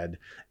player head.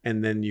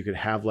 And then you could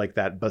have like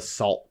that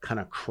basalt kind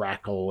of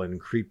crackle and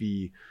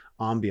creepy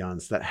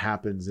ambiance that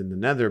happens in the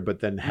Nether,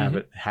 but then have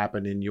it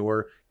happen in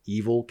your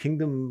evil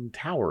kingdom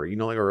tower,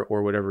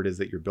 or whatever it is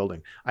that you're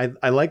building.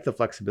 I like the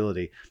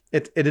flexibility.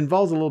 It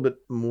involves a little bit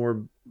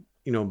more,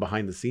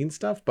 behind the scenes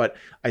stuff, but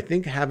I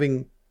think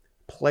having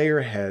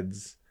player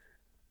heads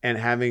and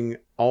having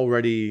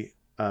already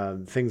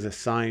things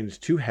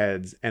assigned to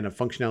heads and a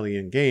functionality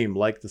in game,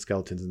 like the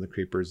skeletons and the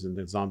creepers and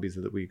the zombies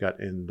that we got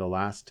in the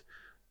last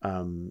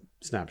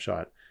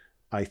snapshot,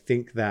 I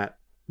think that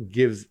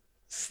gives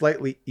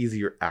slightly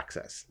easier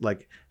access.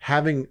 Like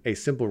having a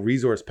simple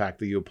resource pack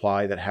that you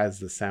apply that has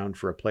the sound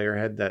for a player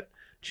head that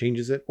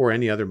changes it, or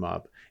any other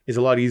mob, is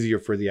a lot easier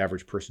for the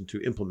average person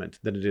to implement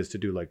than it is to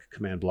do like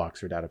command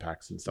blocks or data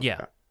packs and stuff like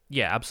that.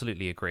 Yeah,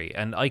 absolutely agree.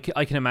 And I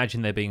can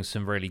imagine there being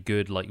some really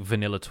good like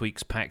vanilla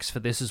tweaks packs for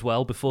this as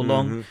well before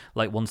long,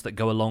 like ones that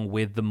go along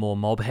with the more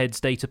mob heads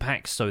data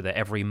packs, so that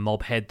every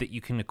mob head that you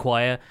can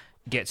acquire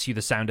gets you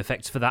the sound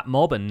effects for that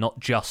mob, and not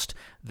just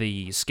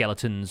the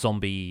skeleton,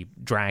 zombie,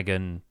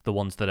 dragon, the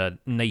ones that are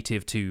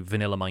native to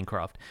vanilla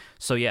Minecraft.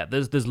 So yeah,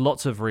 there's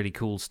lots of really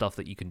cool stuff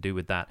that you can do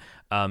with that.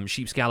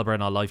 Sheepscalibur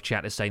in our live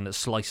chat is saying that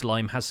Slice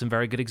Lime has some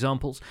very good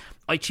examples.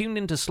 I tuned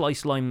into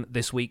Slice Lime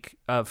this week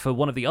for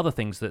one of the other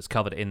things that's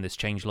covered in this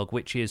changelog,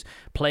 which is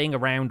playing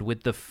around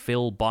with the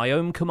fill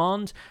biome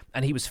command,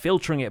 and he was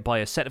filtering it by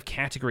a set of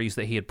categories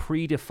that he had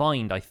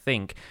predefined, I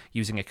think,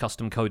 using a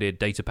custom-coded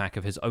data pack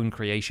of his own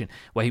creation,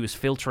 where he was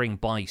filtering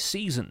by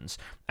seasons.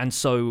 And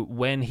so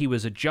when he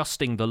was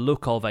adjusting the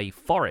look of a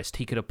forest,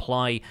 he could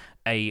apply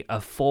a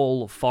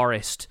fall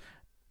forest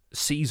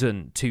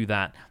season to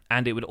that,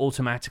 and it would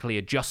automatically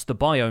adjust the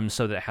biome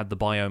so that it had the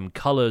biome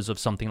colors of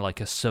something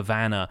like a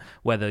savanna,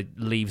 where the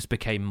leaves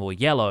became more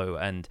yellow,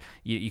 and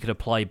you could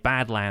apply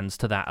Badlands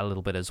to that a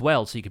little bit as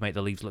well, so you could make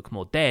the leaves look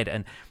more dead.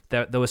 And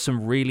there were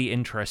some really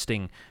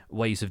interesting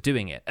ways of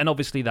doing it. And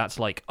obviously that's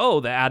like, oh,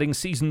 they're adding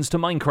seasons to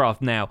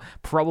Minecraft now.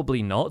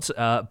 Probably not,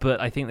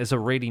 but I think there's a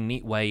really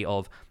neat way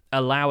of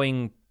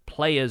allowing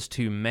players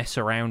to mess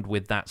around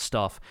with that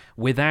stuff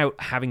without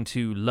having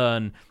to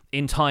learn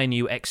entire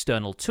new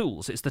external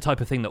tools. It's the type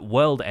of thing that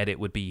World Edit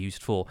would be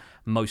used for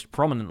most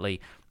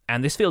prominently,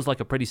 and this feels like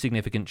a pretty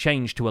significant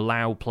change to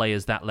allow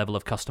players that level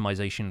of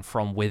customization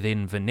from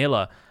within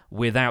vanilla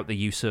without the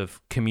use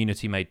of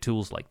community-made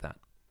tools like that.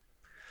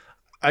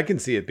 I can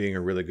see it being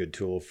a really good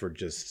tool for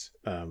just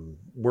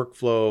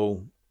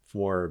workflow,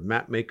 for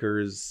map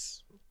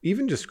makers,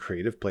 even just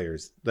creative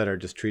players that are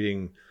just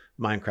treating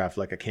Minecraft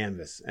like a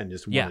canvas and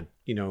just want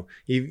to,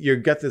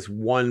 you've got this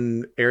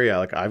one area,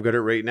 like I've got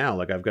it right now,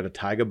 like I've got a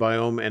taiga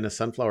biome and a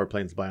sunflower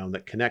plains biome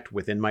that connect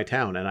within my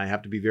town, and I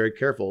have to be very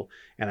careful,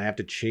 and I have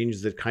to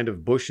change the kind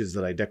of bushes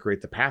that I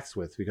decorate the paths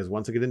with, because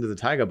once I get into the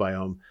taiga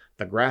biome,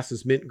 the grass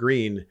is mint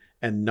green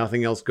and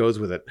nothing else goes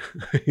with it.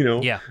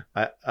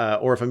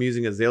 Or if I'm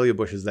using azalea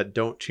bushes that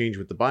don't change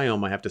with the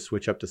biome, I have to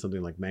switch up to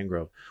something like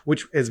mangrove,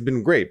 which has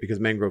been great because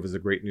mangrove is a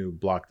great new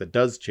block that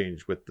does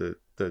change with the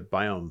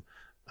biome.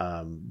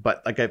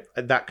 But like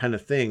that kind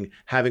of thing,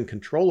 having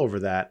control over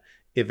that,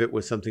 if it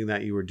was something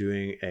that you were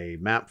doing a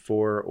map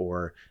for,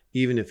 or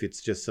even if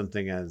it's just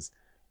something as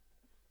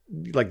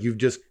like you've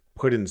just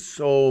put in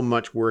so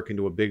much work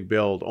into a big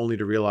build only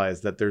to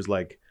realize that there's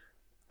like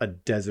a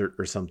desert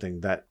or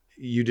something that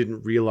you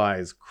didn't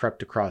realize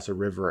crept across a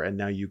river, and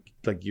now you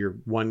like your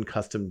one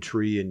custom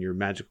tree in your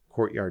magical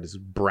courtyard is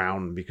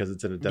brown because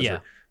it's in a desert. Yeah.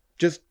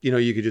 Just,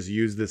 you could just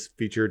use this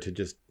feature to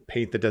just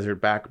paint the desert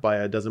back by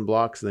a dozen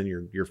blocks, and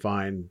then you're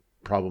fine.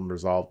 Problem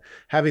resolved.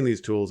 Having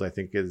these tools, I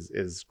think,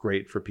 is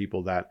great for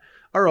people that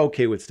are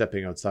okay with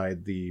stepping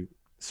outside the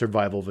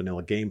survival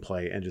vanilla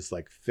gameplay and just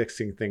like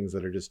fixing things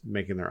that are just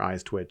making their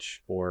eyes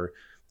twitch. Or,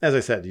 as I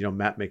said,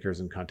 map makers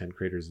and content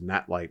creators in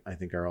that light, I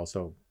think, are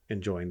also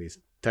enjoying these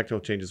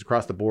technical changes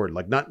across the board.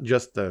 Like not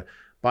just the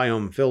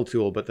biome fill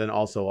tool, but then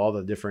also all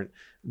the different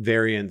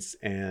variants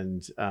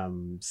and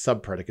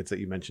sub predicates that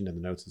you mentioned in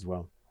the notes as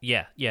well.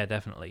 Yeah,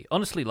 definitely.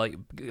 Honestly, like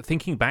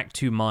thinking back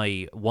to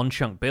my one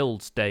chunk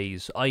builds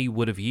days, I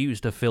would have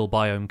used a fill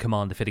biome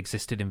command if it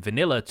existed in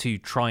vanilla to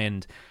try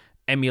and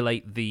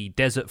emulate the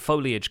desert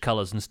foliage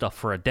colors and stuff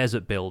for a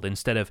desert build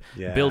instead of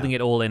building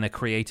it all in a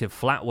creative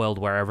flat world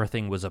where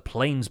everything was a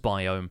plains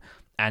biome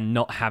and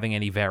not having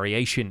any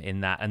variation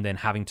in that, and then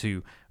having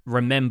to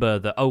remember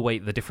that, oh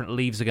wait, the different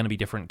leaves are going to be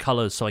different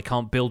colors, so I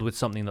can't build with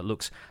something that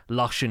looks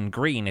lush and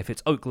green if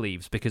it's oak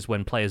leaves, because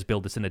when players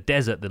build this in a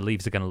desert, the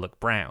leaves are going to look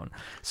brown.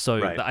 So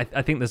right.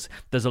 I think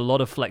there's a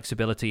lot of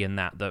flexibility in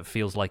that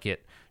feels like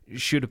it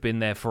should have been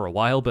there for a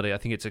while, but I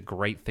think it's a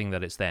great thing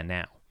that it's there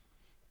now.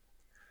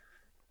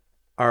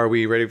 Are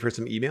we ready for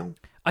some email?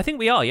 I think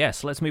we are,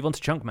 yes. Let's move on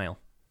to chunk mail.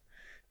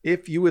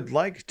 If you would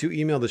like to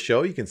email the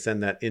show, you can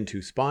send that into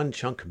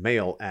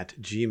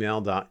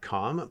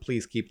spawnchunkmail@gmail.com.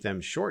 Please keep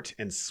them short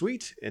and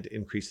sweet. It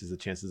increases the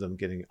chances of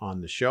getting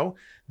on the show.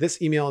 This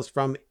email is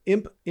from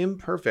Imp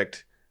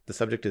Imperfect. The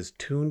subject is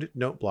tuned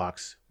note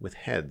blocks with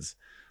heads.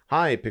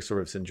 Hi, Pixel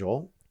Riffs and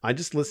Joel. I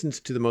just listened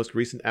to the most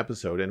recent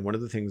episode, and one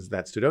of the things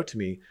that stood out to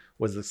me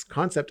was this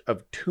concept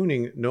of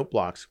tuning note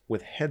blocks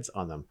with heads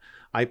on them.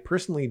 I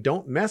personally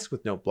don't mess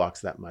with note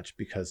blocks that much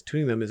because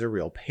tuning them is a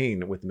real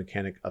pain with the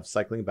mechanic of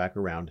cycling back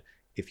around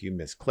if you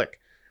misclick.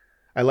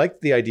 I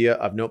liked the idea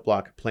of note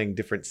block playing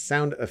different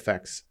sound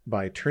effects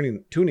by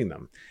tuning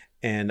them,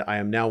 and I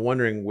am now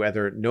wondering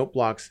whether note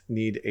blocks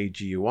need a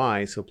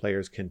GUI so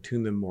players can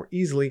tune them more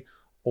easily,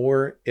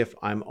 or if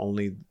I'm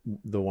only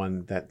the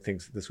one that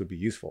thinks this would be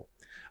useful.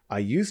 I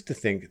used to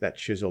think that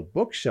chiseled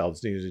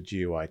bookshelves needed a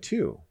GUI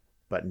too,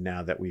 but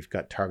now that we've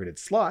got targeted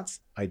slots,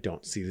 I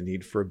don't see the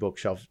need for a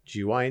bookshelf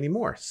GUI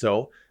anymore.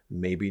 So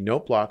maybe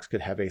note blocks could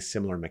have a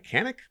similar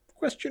mechanic?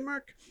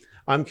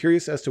 I'm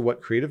curious as to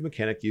what creative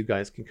mechanic you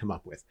guys can come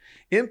up with.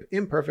 Imp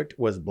Imperfect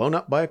was blown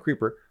up by a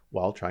creeper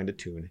while trying to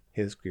tune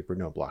his creeper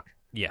note block.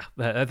 Yeah,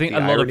 I think a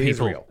lot of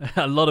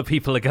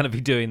people are going to be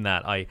doing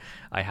that. I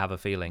have a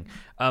feeling.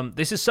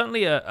 This is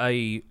certainly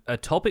a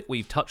topic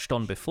we've touched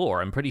on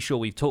before. I'm pretty sure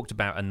we've talked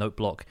about a note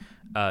block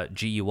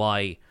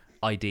GUI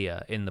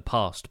idea in the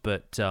past,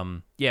 but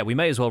we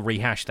may as well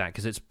rehash that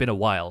because it's been a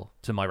while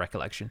to my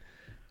recollection.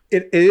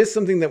 It is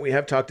something that we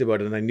have talked about,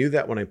 and I knew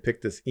that when I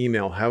picked this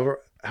email.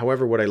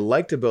 However, what I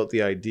liked about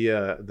the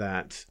idea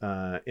that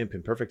Imp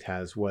Imperfect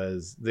has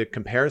was the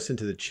comparison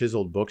to the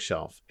chiseled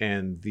bookshelf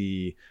and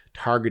the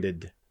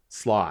targeted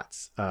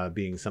slots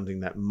being something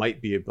that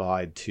might be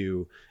applied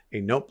to a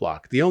note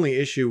block. The only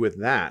issue with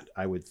that,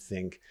 I would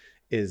think,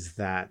 is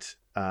that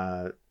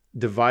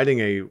dividing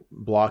a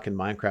block in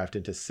Minecraft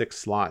into 6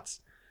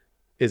 slots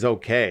is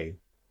okay,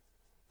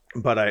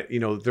 but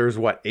there's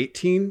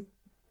 18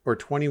 or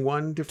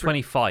 21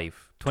 different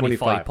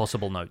 25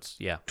 possible notes.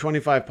 Yeah,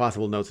 25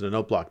 possible notes in a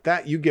note block.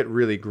 That you get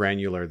really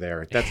granular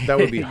there. That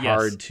would be yes.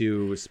 hard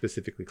to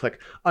specifically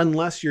click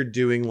unless you're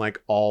doing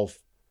like all,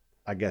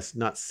 I guess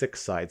not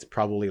 6 sides,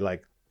 probably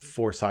like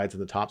 4 sides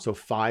on the top, so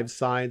 5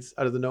 sides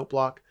out of the note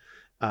block.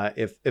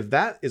 If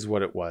that is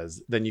what it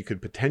was, then you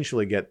could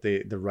potentially get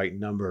the right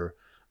number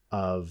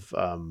of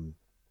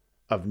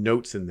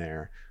notes in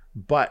there.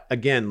 But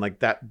again, like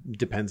that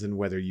depends on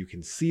whether you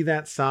can see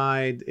that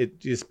side. It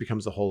just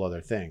becomes a whole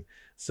other thing.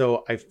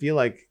 So I feel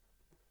like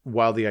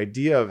while the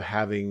idea of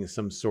having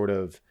some sort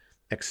of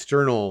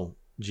external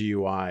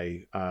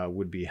GUI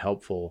would be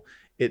helpful,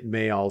 it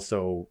may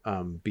also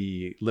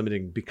be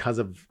limiting because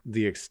of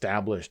the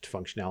established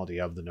functionality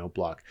of the note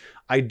block.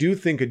 I do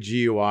think a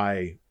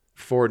GUI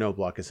for note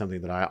block is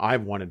something that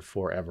I've wanted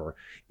forever,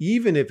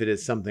 even if it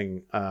is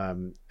something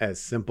as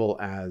simple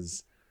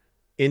as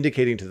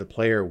indicating to the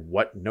player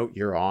what note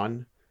you're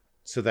on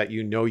so that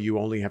you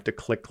only have to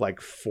click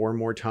like 4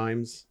 more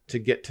times to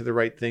get to the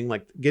right thing.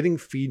 Like getting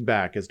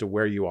feedback as to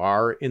where you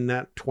are in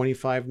that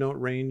 25 note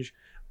range,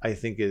 I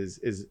think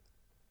is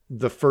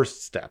the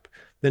first step.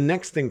 The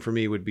next thing for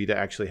me would be to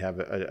actually have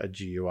a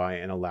GUI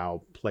and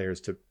allow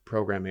players to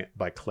program it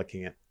by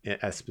clicking it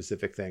a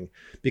specific thing.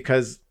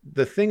 Because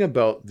the thing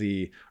about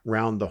the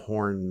round the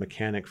horn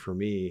mechanic for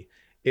me,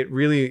 it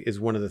really is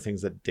one of the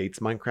things that dates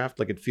Minecraft.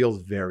 Like it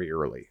feels very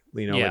early,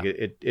 like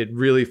it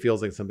really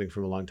feels like something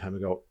from a long time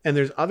ago. And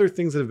there's other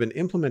things that have been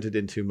implemented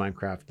into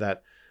Minecraft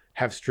that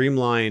have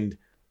streamlined,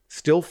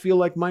 still feel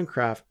like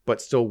Minecraft,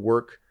 but still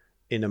work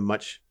in a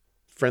much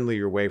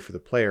friendlier way for the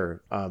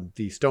player.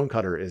 The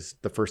stonecutter is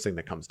the first thing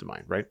that comes to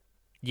mind, right?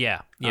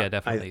 Yeah,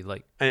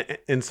 definitely.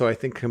 And so I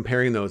think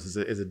comparing those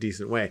is a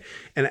decent way.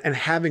 And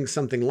having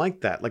something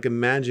like that, like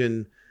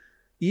imagine,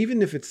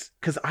 even if it's,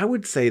 because I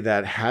would say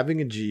that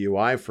having a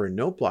GUI for a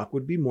note block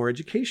would be more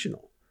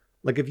educational.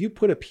 Like if you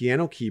put a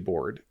piano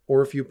keyboard,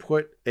 or if you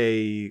put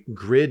a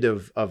grid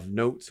of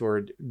notes,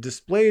 or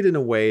display it in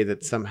a way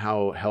that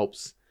somehow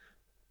helps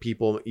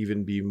people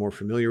even be more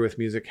familiar with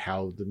music,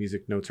 how the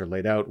music notes are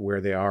laid out,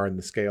 where they are in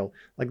the scale,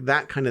 like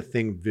that kind of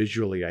thing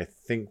visually, I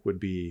think would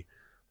be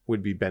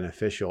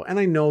beneficial. And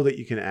I know that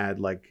you can add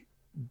like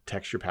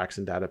texture packs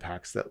and data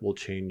packs that will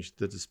change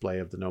the display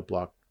of the note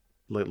block,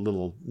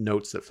 little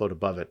notes that float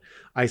above it.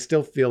 I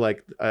still feel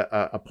like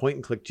a point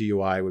and click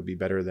GUI would be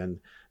better than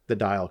the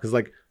dial, because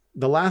like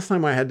the last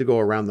time I had to go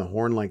around the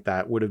horn like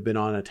that would have been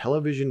on a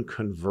television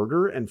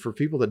converter. And for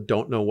people that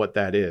don't know what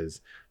that is,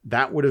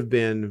 that would have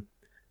been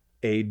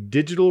a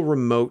digital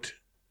remote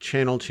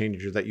channel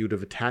changer that you'd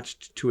have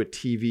attached to a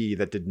TV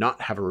that did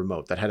not have a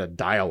remote, that had a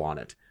dial on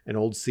it, an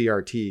old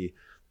CRT,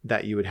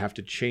 that you would have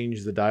to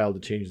change the dial to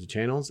change the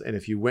channels. And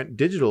if you went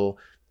digital,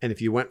 and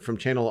if you went from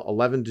channel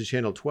 11 to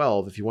channel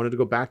 12, if you wanted to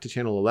go back to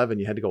channel 11,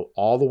 you had to go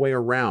all the way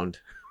around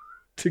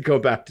to go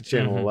back to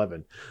channel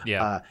 11.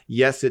 Yeah.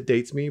 Yes, it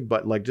dates me,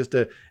 but like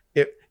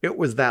it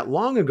was that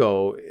long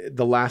ago,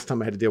 the last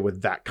time I had to deal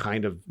with that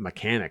kind of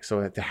mechanic.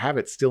 So to have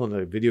it still in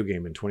a video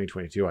game in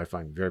 2022, I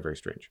find very, very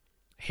strange.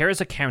 Here is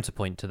a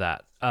counterpoint to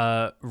that.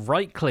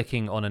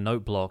 Right-clicking on a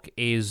note block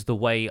is the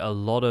way a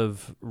lot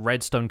of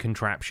Redstone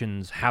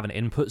contraptions have an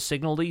input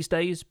signal these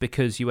days,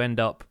 because you end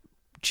up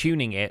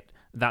tuning it.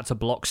 That's a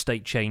block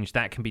state change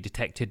that can be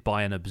detected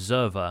by an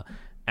observer,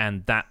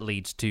 and that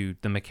leads to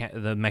the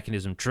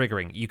mechanism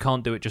triggering. You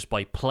can't do it just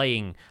by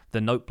playing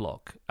the note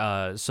block.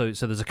 So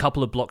there's a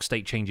couple of block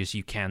state changes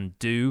you can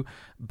do,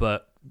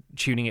 but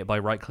tuning it by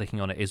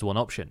right-clicking on it is one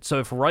option. So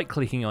if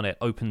right-clicking on it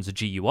opens a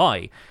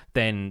GUI,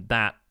 then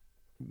that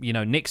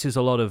nixes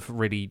a lot of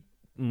really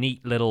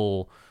neat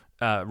little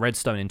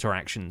Redstone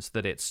interactions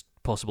that it's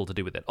possible to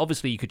do with it.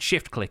 Obviously, you could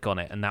shift-click on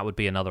it, and that would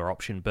be another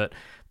option, but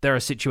there are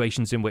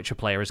situations in which a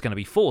player is going to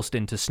be forced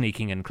into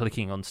sneaking and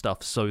clicking on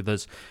stuff, so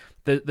there's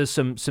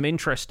some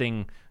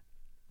interesting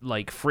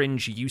like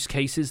fringe use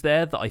cases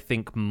there that I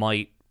think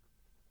might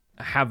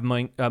have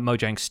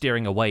Mojang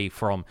steering away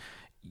from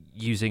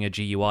using a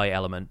GUI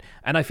element.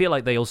 And I feel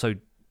like they also,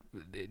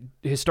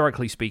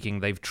 historically speaking,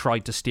 they've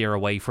tried to steer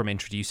away from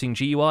introducing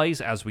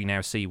GUIs, as we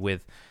now see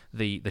with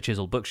the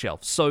chiseled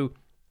bookshelf. So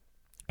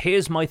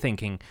here's my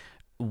thinking.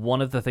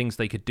 One of the things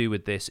they could do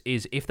with this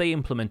is if they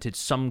implemented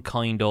some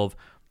kind of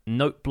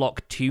note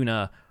block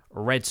tuner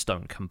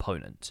Redstone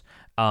component.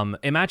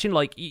 Imagine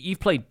like you've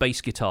played bass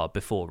guitar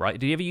before, right?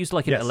 Did you ever use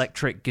like an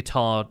electric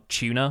guitar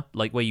tuner,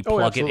 like where you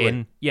plug it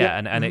in?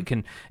 Yeah, yep. and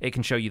it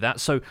can show you that.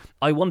 So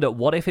I wonder,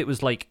 what if it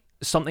was like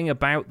something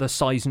about the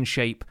size and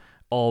shape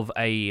of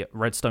a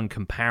Redstone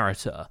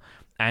comparator,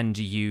 and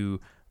you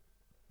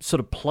sort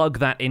of plug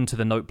that into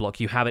the note block.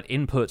 You have it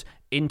input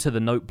into the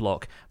note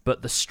block,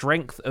 but the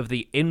strength of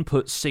the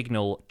input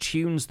signal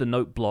tunes the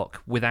note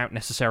block without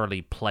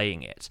necessarily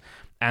playing it.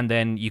 And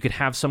then you could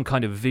have some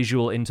kind of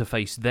visual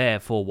interface there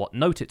for what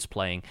note it's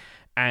playing.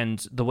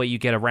 And the way you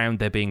get around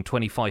there being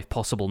 25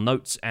 possible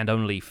notes and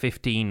only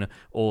 15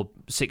 or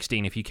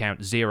 16 if you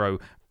count 0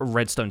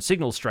 Redstone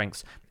signal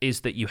strengths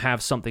is that you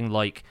have something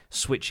like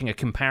switching a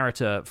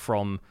comparator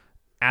from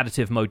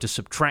additive mode to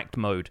subtract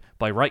mode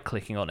by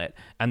right-clicking on it,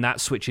 and that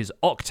switches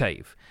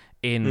octave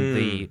in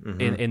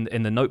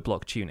the note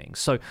block tuning.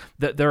 So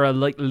there are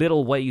like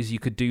little ways you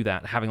could do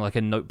that, having like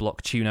a note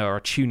block tuner or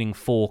a tuning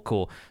fork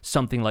or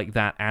something like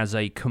that as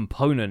a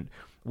component,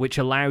 which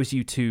allows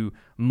you to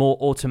more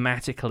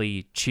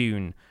automatically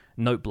tune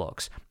note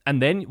blocks.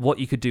 And then what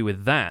you could do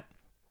with that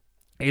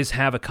is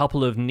have a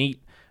couple of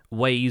neat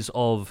ways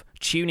of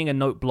tuning a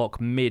note block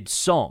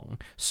mid-song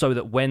so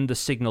that when the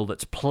signal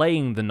that's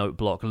playing the note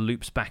block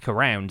loops back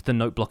around, the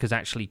note block has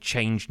actually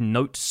changed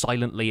note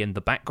silently in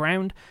the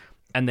background,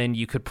 and then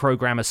you could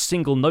program a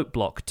single note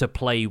block to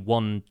play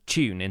one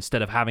tune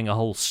instead of having a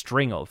whole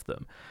string of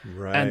them.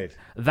 Right. And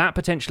that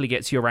potentially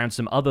gets you around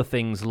some other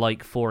things,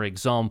 like, for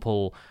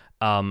example,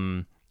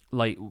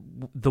 like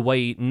the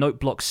way note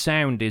block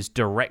sound is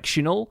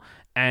directional,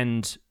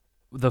 and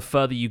the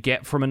further you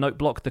get from a note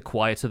block, the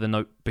quieter the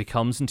note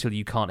becomes until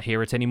you can't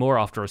hear it anymore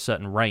after a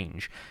certain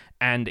range.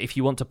 And if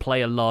you want to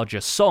play a larger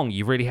song,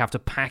 you really have to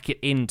pack it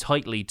in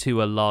tightly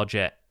to a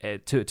larger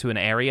to an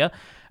area.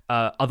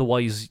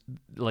 Otherwise,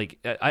 like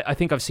I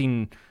think I've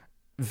seen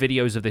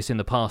videos of this in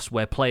the past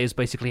where players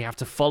basically have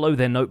to follow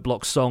their note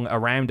block song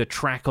around a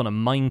track on a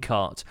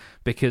minecart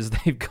because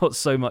they've got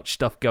so much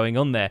stuff going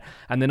on there,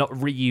 and they're not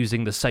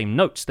reusing the same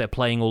notes. They're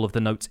playing all of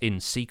the notes in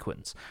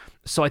sequence.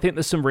 So I think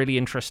there's some really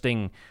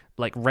interesting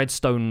like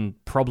Redstone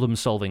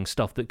problem-solving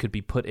stuff that could be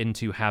put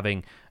into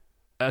having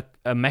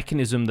a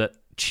mechanism that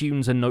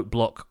tunes a note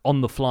block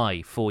on the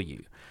fly for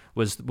you,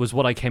 was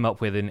what I came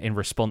up with in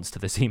response to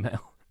this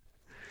email.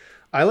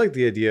 I like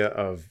the idea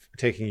of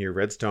taking your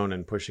Redstone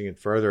and pushing it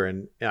further.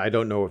 And I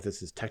don't know if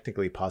this is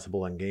technically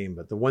possible in game,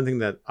 but the one thing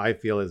that I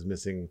feel is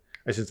missing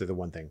I shouldn't say the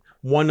one thing.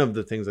 One of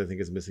the things I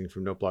think is missing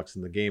from note blocks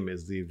in the game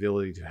is the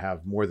ability to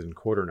have more than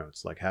quarter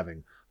notes, like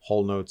having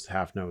whole notes,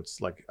 half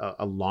notes, like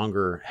a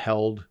longer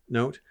held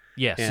note.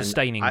 Yeah, And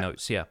sustaining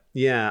notes, yeah.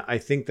 Yeah, I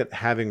think that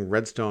having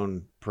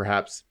redstone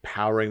perhaps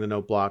powering the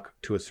note block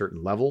to a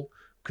certain level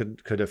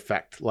could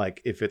affect,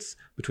 like if it's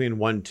between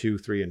 1, 2,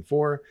 3, and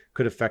 4,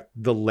 could affect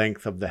the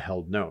length of the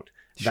held note.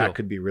 Sure. That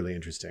could be really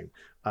interesting.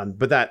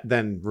 But that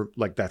then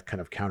like that kind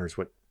of counters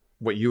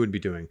what you would be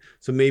doing.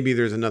 So maybe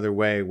there's another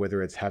way,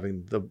 whether it's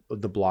having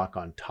the block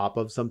on top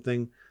of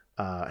something,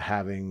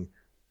 having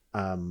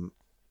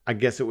I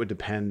guess it would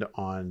depend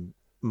on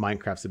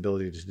Minecraft's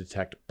ability to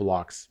detect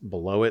blocks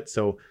below it.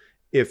 So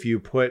if you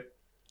put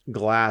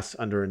glass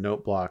under a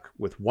note block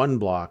with one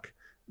block,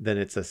 then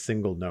it's a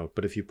single note.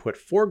 But if you put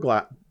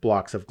 4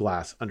 blocks of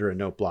glass under a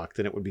note block,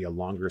 then it would be a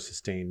longer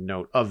sustained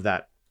note of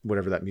that,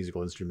 whatever that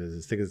musical instrument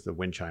is. I think it's the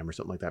wind chime or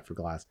something like that for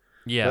glass.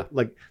 Yeah. But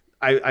like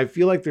I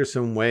feel like there's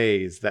some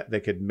ways that they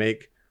could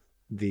make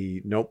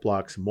the note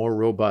blocks more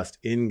robust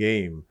in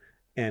game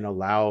and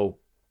allow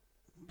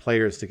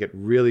players to get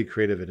really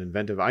creative and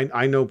inventive.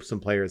 I know some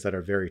players that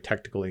are very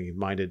technically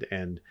minded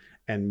and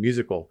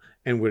musical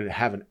and would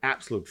have an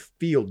absolute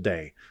field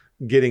day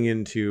getting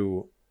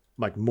into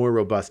like more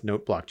robust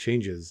note block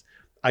changes.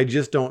 I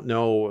just don't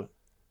know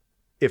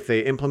if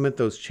they implement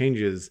those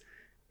changes,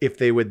 if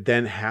they would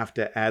then have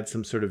to add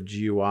some sort of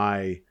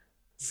GUI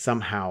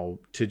somehow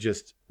to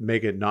just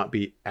make it not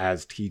be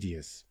as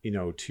tedious,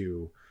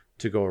 to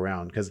go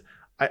around. Because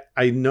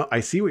I know I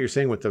see what you're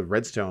saying with the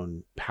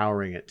redstone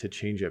powering it to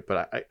change it,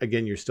 but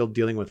again, you're still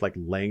dealing with like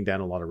laying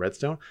down a lot of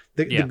redstone.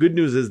 The good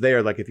news is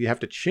there, like if you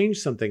have to change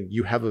something,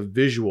 you have a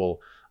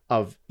visual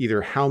of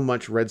either how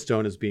much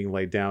redstone is being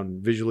laid down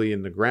visually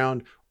in the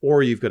ground,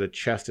 or you've got a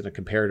chest and a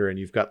comparator, and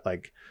you've got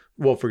like,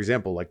 well, for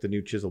example, like the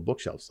new chisel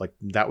bookshelves, like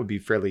that would be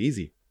fairly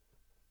easy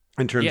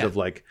in terms of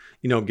like,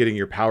 getting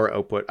your power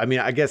output. I mean,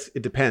 I guess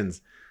it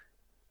depends.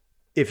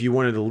 If you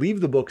wanted to leave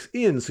the books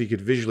in so you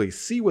could visually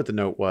see what the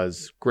note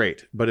was,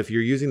 great. But if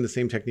you're using the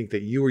same technique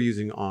that you were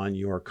using on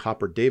your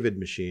Copper David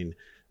machine,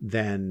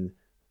 then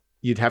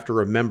you'd have to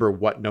remember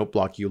what note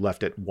block you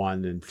left at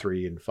 1 and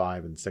 3 and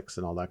 5 and 6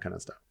 and all that kind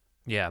of stuff.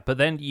 Yeah, but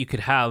then you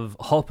could have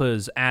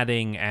hoppers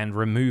adding and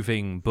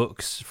removing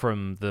books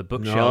from the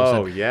bookshelves.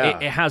 Oh, yeah.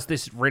 It has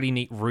this really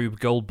neat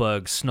Rube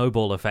Goldberg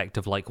snowball effect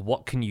of like,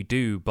 what can you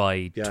do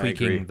by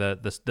tweaking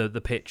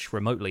the pitch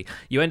remotely?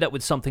 You end up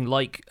with something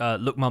like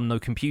Look Mum No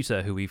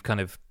Computer, who we've kind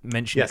of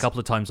mentioned a couple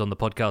of times on the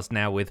podcast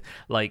now, with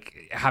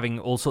like having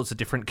all sorts of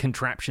different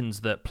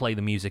contraptions that play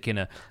the music in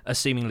a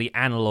seemingly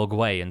analog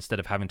way instead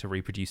of having to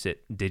reproduce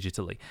it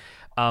digitally.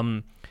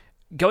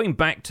 Going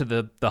back to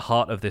the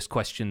heart of this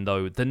question,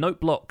 though, the note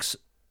blocks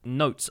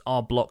notes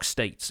are block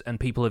states, and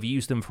people have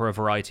used them for a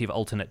variety of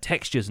alternate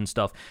textures and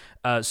stuff.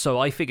 So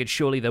I figured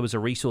surely there was a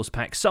resource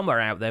pack somewhere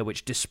out there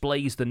which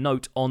displays the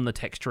note on the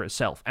texture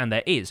itself, and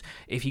there is.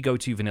 If you go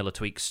to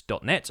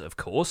vanillatweaks.net, of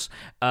course,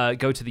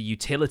 go to the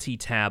utility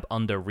tab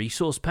under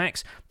resource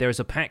packs, there is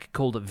a pack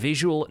called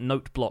Visual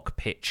Note Block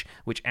Pitch,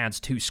 which adds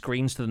 2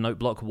 screens to the note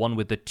block, one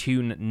with the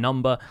tune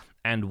number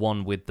and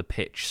one with the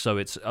pitch. So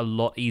it's a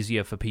lot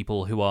easier for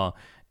people who are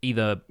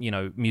either,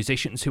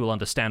 musicians who will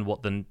understand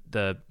what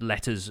the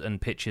letters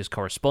and pitches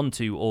correspond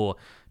to, or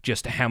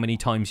just how many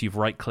times you've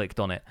right-clicked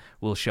on it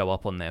will show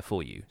up on there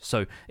for you.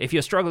 So if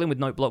you're struggling with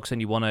note blocks and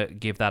you want to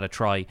give that a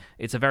try,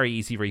 it's a very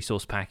easy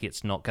resource pack.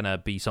 It's not going to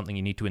be something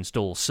you need to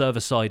install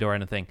server-side or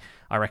anything.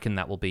 I reckon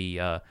that will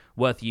be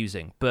worth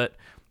using. But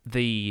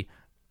the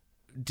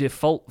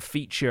default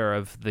feature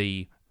of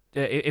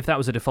if that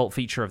was a default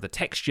feature of the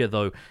texture,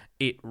 though,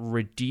 it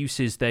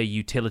reduces their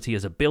utility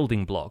as a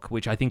building block,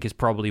 which I think is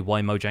probably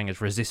why Mojang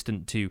is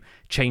resistant to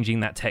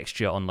changing that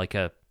texture on like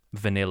a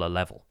vanilla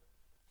level.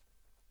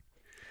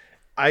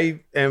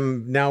 I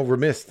am now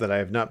remiss that I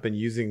have not been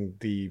using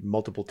the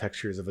multiple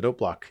textures of a note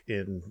block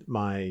in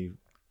my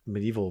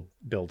medieval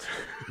build.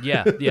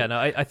 No,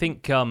 I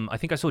think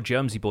I saw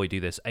Germsy Boy do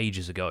this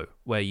ages ago,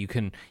 where you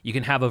can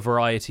have a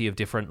variety of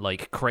different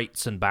like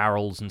crates and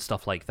barrels and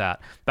stuff like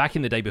that. Back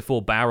in the day,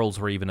 before barrels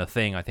were even a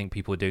thing, I think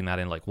people were doing that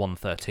in like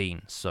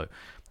 1.13. So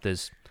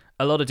there's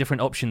a lot of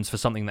different options for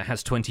something that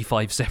has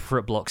 25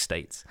 separate block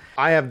states.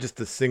 I have just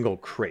a single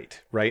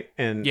crate, right?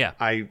 And yeah.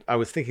 I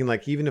was thinking,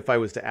 like, even if I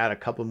was to add a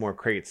couple more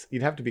crates,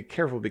 you'd have to be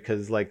careful,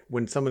 because like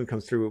when someone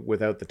comes through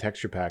without the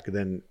texture pack,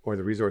 then or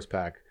the resource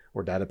pack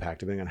or data pack,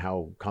 depending on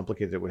how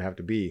complicated it would have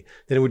to be,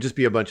 then it would just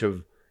be a bunch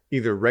of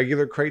either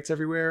regular crates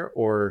everywhere,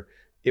 or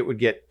it would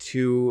get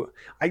too...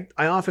 I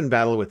often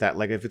battle with that.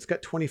 Like if it's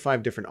got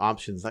 25 different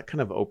options, that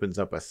kind of opens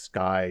up a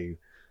sky's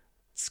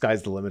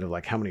the limit of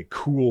like how many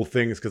cool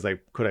things could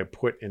I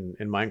put in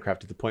Minecraft,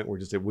 to the point where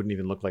just it wouldn't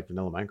even look like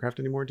vanilla Minecraft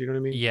anymore. Do you know what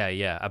I mean?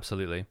 Yeah,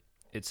 absolutely.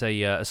 It's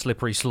a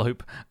slippery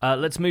slope.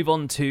 Let's move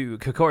on to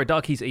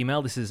Kokoradaki's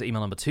email. This is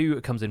email number 2.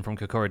 It comes in from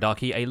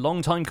Kokoradaki, a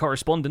longtime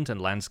correspondent and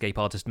landscape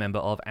artist member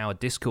of our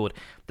Discord.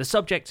 The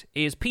subject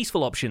is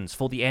peaceful options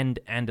for the End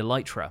and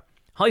Elytra.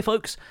 Hi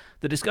folks,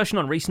 the discussion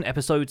on recent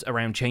episodes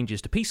around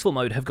changes to peaceful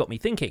mode have got me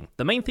thinking.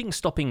 The main thing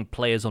stopping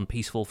players on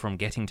peaceful from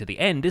getting to the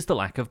end is the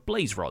lack of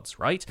blaze rods,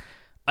 right?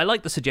 I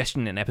like the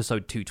suggestion in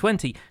episode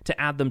 220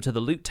 to add them to the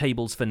loot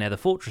tables for nether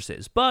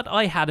fortresses, but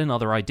I had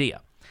another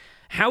idea.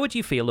 How would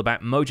you feel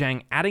about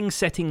Mojang adding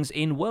settings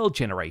in world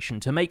generation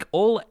to make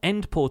all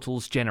end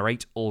portals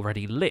generate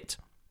already lit?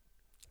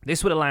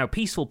 This would allow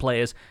peaceful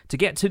players to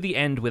get to the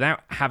end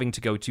without having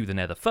to go to the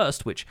nether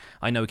first, which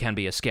I know can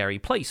be a scary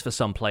place for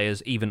some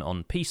players even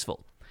on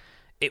peaceful.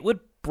 It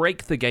would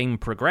break the game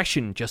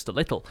progression just a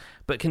little,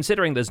 but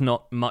considering there's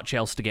not much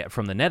else to get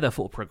from the nether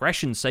for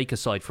progression's sake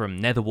aside from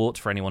nether wart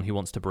for anyone who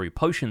wants to brew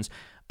potions,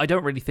 I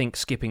don't really think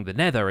skipping the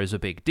nether is a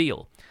big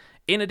deal.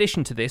 In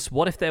addition to this,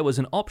 what if there was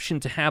an option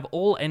to have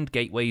all end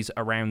gateways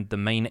around the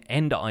main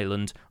end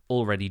island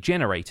already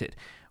generated?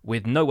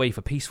 With no way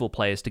for peaceful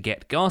players to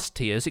get ghast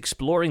tears,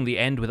 exploring the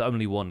end with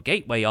only one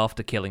gateway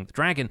after killing the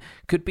dragon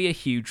could be a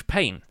huge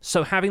pain,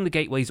 so having the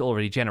gateways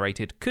already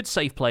generated could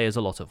save players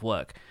a lot of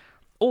work.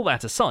 All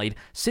that aside,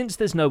 since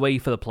there's no way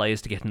for the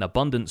players to get an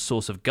abundant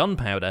source of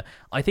gunpowder,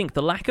 I think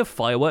the lack of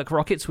firework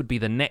rockets would be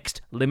the next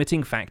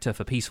limiting factor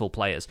for peaceful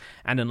players,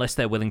 and unless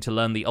they're willing to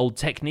learn the old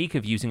technique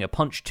of using a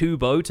Punch 2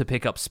 bow to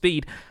pick up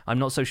speed, I'm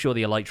not so sure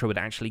the Elytra would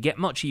actually get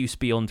much use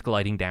beyond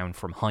gliding down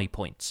from high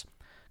points.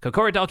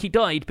 Kokorodaki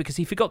died because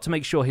he forgot to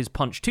make sure his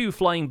Punch 2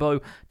 flying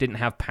bow didn't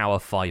have power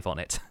 5 on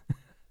it.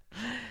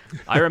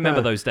 I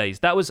remember those days.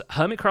 That was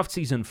Hermitcraft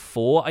Season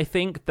 4, I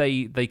think.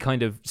 They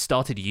kind of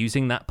started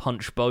using that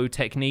punch bow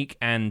technique,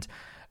 and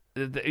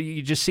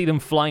you just see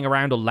them flying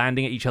around or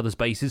landing at each other's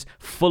bases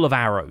full of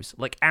arrows,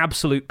 like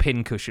absolute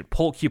pincushion.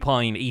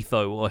 Porcupine,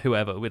 Etho, or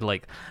whoever would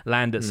like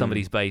land at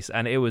somebody's base,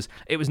 and it was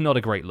not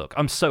a great look.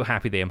 I'm so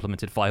happy they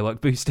implemented firework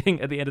boosting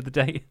at the end of the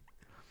day.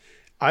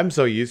 I'm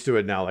so used to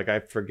it now. Like I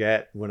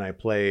forget when I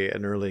play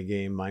an early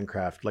game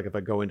Minecraft, like if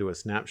I go into a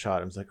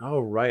snapshot, I'm just like, oh,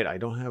 right, I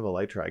don't have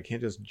Elytra. I can't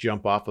just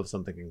jump off of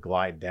something and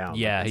glide down.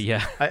 Yeah,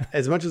 yeah.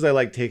 As much as I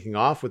like taking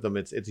off with them,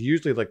 it's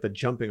usually like the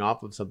jumping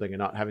off of something and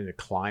not having to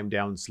climb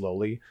down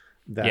slowly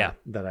that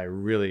I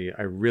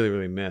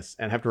really miss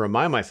and have to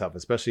remind myself,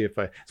 especially if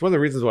it's one of the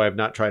reasons why I've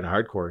not tried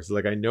hardcore. Is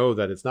like I know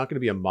that it's not going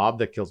to be a mob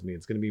that kills me.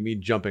 It's going to be me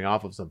jumping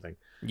off of something.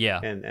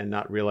 Yeah. And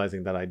not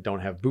realizing that I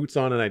don't have boots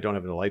on and I don't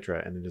have an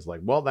Elytra, and then just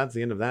like, well, that's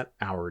the end of that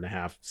hour and a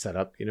half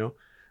setup, you know.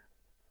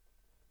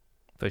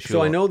 For sure.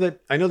 So I know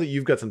that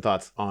you've got some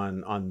thoughts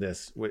on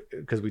this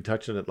because we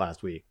touched on it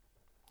last week.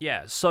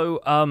 Yeah.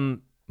 So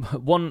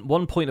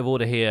one point of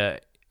order here.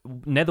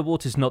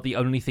 Netherwart is not the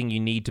only thing you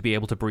need to be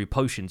able to brew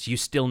potions. You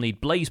still need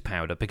blaze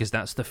powder because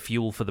that's the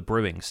fuel for the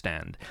brewing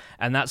stand.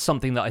 And that's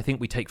something that I think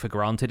we take for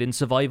granted in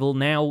survival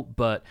now,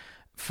 but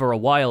for a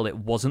while it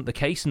wasn't the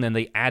case, and then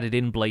they added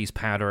in blaze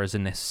powder as a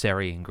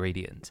necessary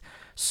ingredient.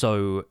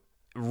 So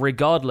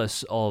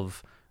regardless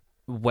of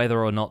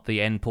whether or not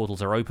the end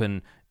portals are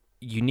open,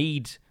 you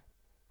need...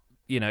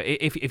 You know,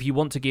 if you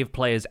want to give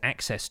players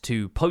access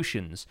to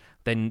potions,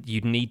 then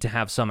you'd need to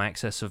have some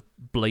access of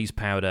blaze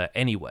powder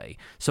anyway.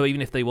 So even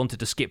if they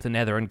wanted to skip the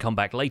nether and come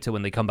back later,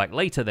 when they come back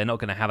later, they're not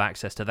going to have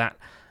access to that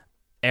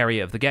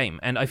area of the game.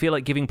 And I feel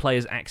like giving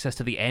players access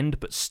to the end,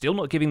 but still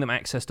not giving them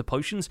access to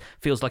potions,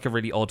 feels like a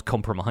really odd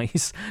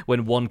compromise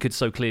when one could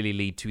so clearly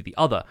lead to the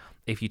other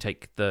if you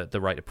take the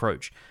right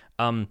approach.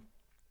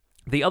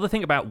 The other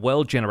thing about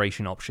world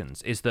generation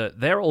options is that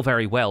they're all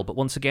very well, but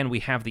once again we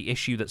have the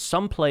issue that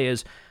some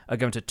players are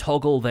going to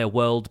toggle their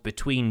world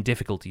between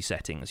difficulty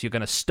settings. You're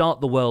going to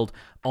start the world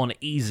on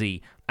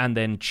easy and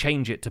then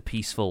change it to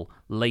peaceful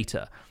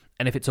later.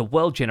 And if it's a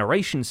world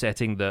generation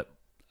setting that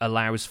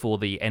allows for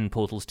the end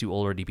portals to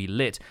already be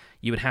lit,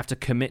 you would have to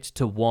commit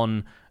to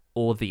one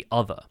or the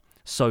other.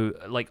 So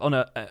like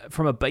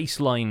from a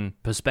baseline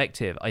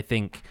perspective, I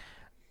think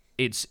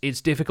it's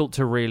difficult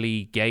to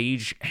really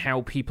gauge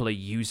how people are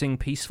using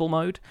peaceful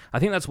mode. I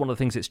think that's one of the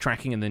things it's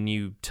tracking in the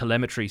new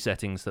telemetry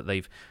settings that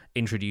they've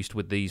introduced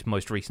with these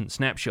most recent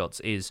snapshots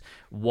is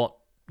what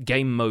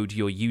game mode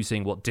you're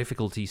using, what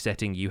difficulty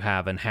setting you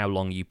have, and how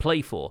long you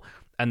play for.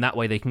 And that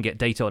way they can get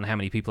data on how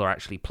many people are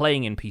actually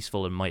playing in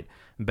peaceful and might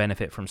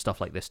benefit from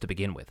stuff like this to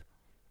begin with.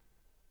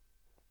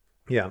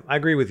 Yeah, I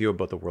agree with you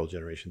about the world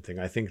generation thing.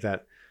 I think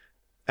that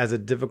as a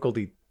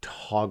difficulty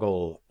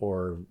toggle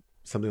or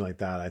something like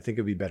that, I think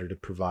it'd be better to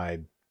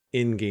provide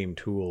in-game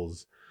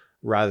tools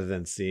rather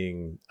than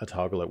seeing a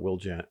toggle at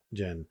world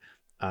gen.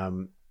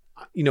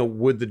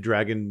 Would the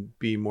dragon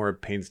be more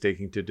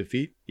painstaking to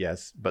defeat?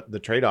 Yes, but the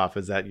trade-off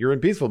is that you're in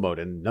peaceful mode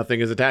and nothing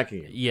is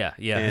attacking you.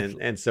 Yeah.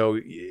 And so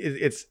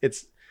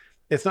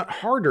it's not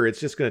harder. It's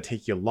just going to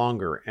take you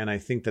longer. And I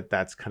think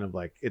that's kind of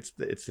like it's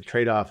the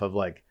trade-off of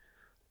like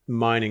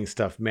mining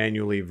stuff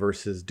manually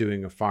versus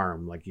doing a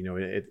farm. Like,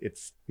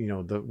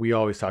 we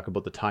always talk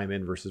about the time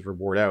in versus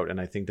reward out, and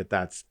I think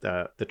that's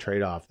the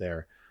trade-off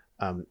there.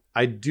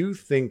 I do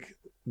think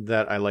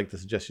that I like the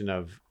suggestion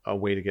of a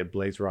way to get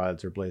blaze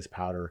rods or blaze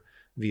powder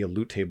via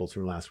loot tables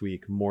from last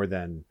week more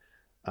than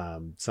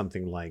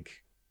something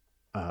like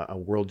a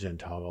world gen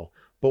toggle.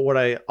 But what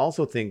I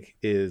also think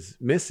is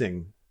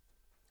missing,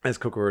 as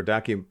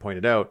Kokorodaki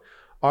pointed out,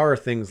 are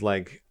things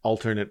like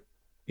alternate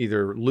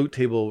either loot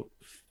table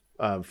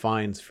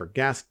finds for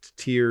gas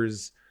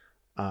tiers,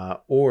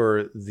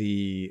 or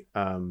the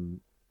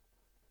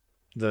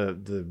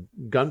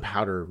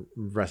gunpowder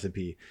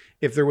recipe.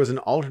 If there was an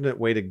alternate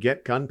way to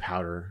get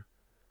gunpowder,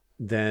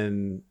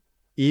 then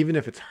even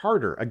if it's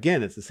harder,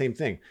 again, it's the same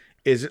thing.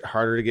 Is it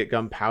harder to get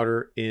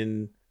gunpowder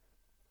in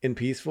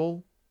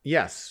Peaceful?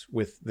 Yes,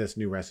 with this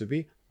new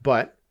recipe.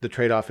 But the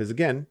trade-off is,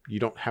 again, you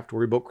don't have to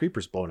worry about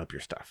creepers blowing up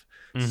your stuff.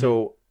 Mm-hmm.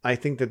 So I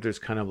think that there's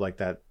kind of like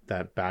that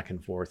back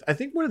and forth. I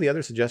think one of the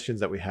other suggestions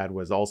that we had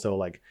was also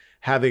like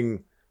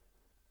having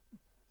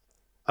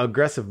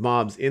aggressive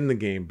mobs in the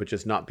game, but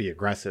just not be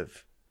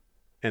aggressive.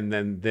 And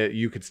then that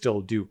you could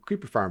still do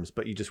creeper farms,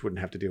 but you just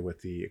wouldn't have to deal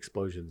with the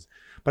explosions.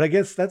 But I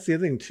guess that's the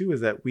other thing too,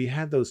 is that we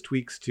had those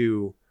tweaks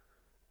to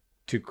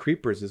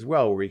creepers as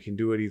well, where you can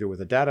do it either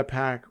with a data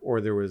pack, or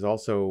there was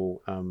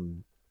also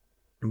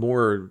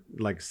more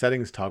like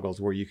settings toggles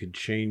where you could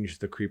change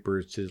the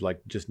creepers to like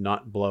just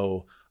not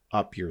blow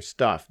up your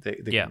stuff,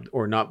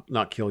 or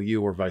not kill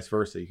you, or vice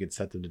versa. You could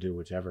set them to do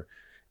whichever.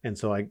 And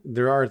so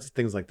there are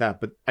things like that.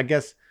 But I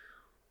guess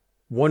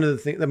one of the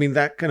things, I mean,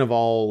 that kind of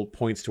all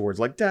points towards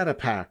like data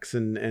packs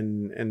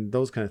and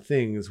those kind of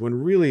things, when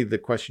really the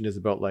question is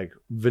about like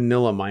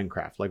vanilla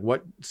Minecraft. Like,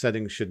 what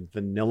settings should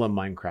vanilla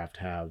Minecraft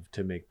have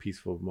to make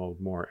peaceful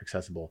mode more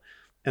accessible?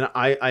 And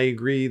I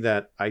agree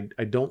that I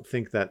don't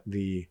think that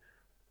the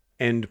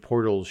end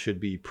portals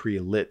should be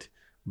pre-lit,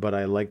 but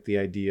I like the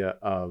idea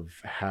of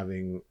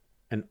having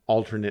an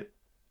alternate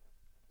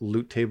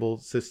loot table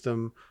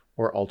system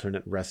or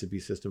alternate recipe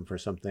system for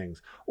some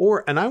things.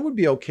 And I would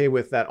be okay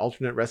with that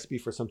alternate recipe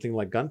for something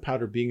like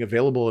gunpowder being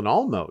available in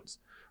all modes,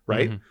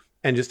 right? Mm-hmm.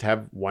 And just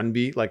have one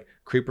be like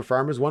creeper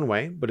farm is one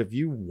way, but if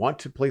you want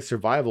to play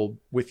survival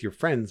with your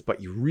friends,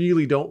 but you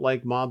really don't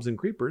like mobs and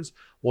creepers,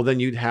 well, then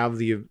you'd have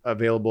the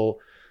available,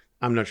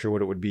 I'm not sure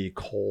what it would be,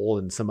 coal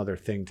and some other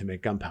thing to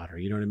make gunpowder,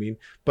 you know what I mean?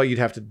 But you'd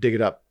have to dig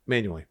it up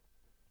manually.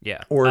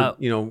 Yeah. Or,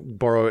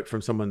 borrow it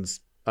from someone's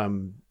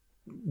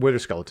wither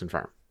skeleton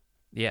farm.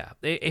 Yeah,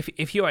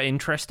 if you are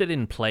interested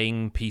in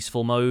playing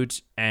peaceful mode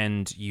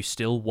and you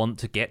still want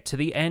to get to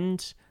the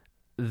end,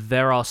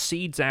 there are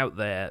seeds out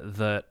there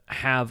that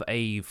have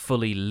a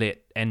fully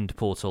lit end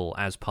portal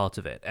as part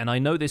of it. And I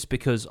know this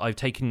because I've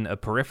taken a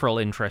peripheral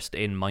interest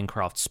in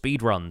Minecraft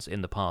speedruns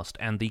in the past,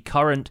 and the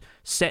current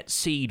set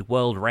seed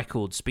world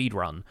record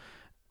speedrun,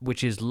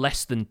 which is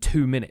less than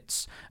 2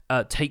 minutes,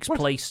 takes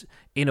place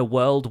in a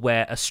world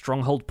where a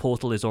stronghold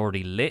portal is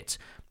already lit,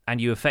 and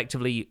you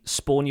effectively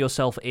spawn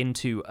yourself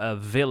into a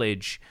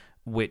village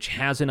which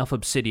has enough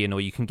obsidian,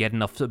 or you can get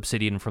enough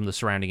obsidian from the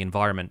surrounding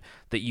environment,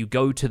 that you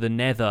go to the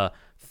nether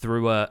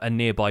through a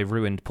nearby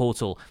ruined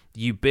portal.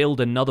 You build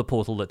another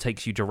portal that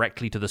takes you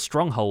directly to the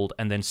stronghold,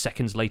 and then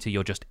seconds later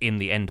you're just in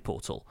the end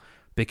portal,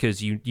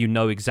 because you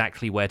know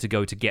exactly where to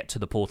go to get to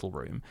the portal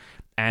room.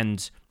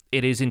 And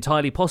it is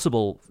entirely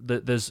possible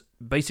that there's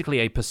basically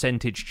a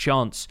percentage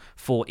chance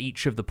for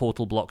each of the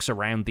portal blocks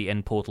around the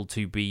end portal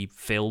to be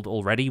filled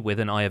already with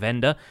an Eye of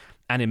Ender.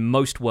 And in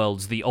most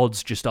worlds, the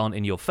odds just aren't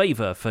in your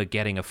favor for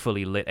getting a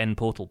fully lit end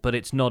portal, but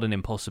it's not an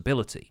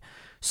impossibility.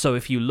 So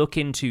if you look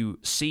into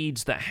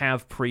seeds that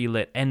have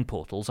pre-lit end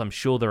portals, I'm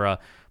sure there are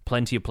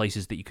plenty of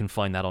places that you can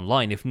find that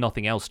online. If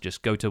nothing else,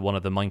 just go to one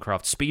of the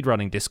Minecraft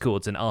speedrunning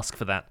discords and ask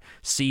for that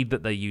seed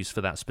that they use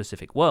for that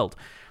specific world,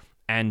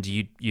 and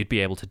you'd be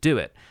able to do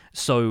it.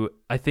 So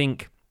I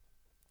think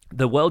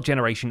the world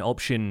generation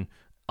option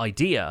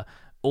idea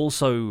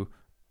also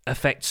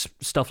affects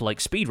stuff like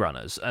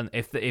speedrunners. And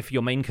if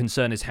your main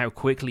concern is how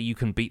quickly you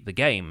can beat the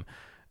game,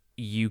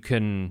 you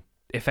can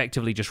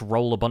effectively just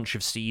roll a bunch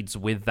of seeds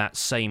with that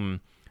same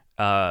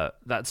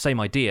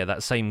idea,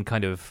 that same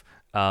kind of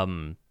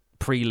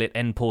pre-lit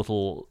end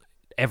portal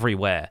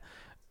everywhere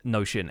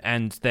notion,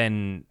 and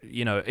then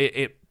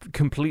it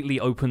completely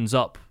opens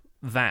up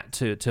that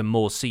to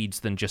more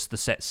seeds than just the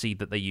set seed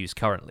that they use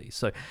currently.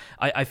 So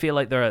I feel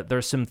like there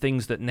are some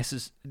things that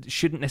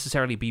shouldn't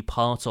necessarily be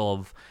part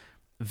of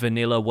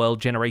vanilla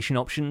world generation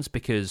options,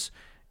 because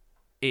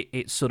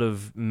it sort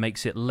of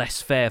makes it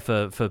less fair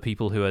for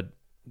people who are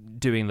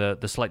doing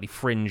the slightly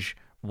fringe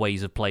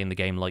ways of playing the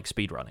game, like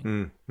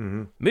speedrunning.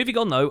 Mm-hmm. Moving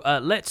on, though,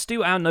 let's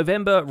do our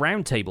November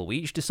roundtable. We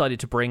each decided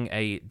to bring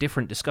a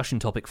different discussion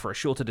topic for a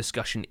shorter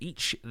discussion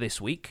each this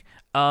week.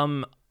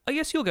 I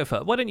guess you'll go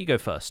first. Why don't you go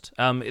first?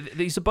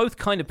 These are both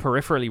kind of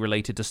peripherally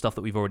related to stuff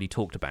that we've already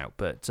talked about,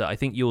 but I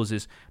think yours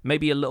is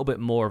maybe a little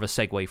bit more of a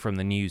segue from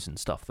the news and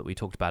stuff that we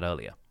talked about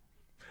earlier.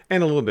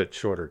 And a little bit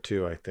shorter,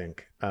 too, I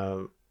think.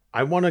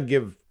 I want to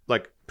give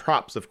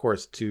props, of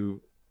course,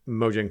 to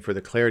Mojang for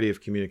the clarity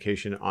of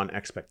communication on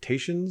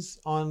expectations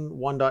on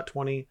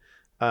 1.20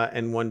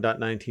 and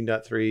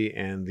 1.19.3,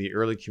 and the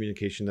early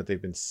communication that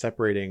they've been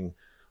separating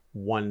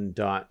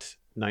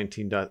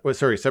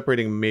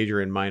separating major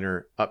and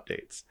minor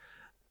updates.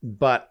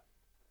 But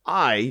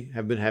I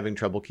have been having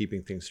trouble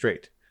keeping things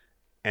straight.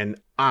 And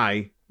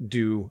I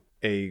do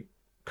a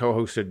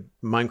co-hosted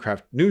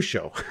Minecraft news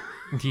show.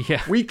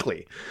 Yeah.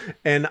 weekly.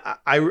 And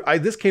I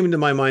this came into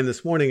my mind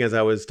this morning as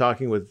I was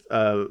talking with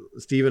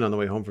Steven on the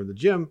way home from the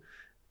gym,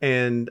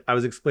 and I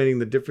was explaining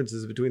the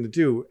differences between the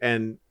two.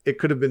 And it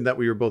could have been that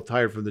we were both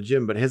tired from the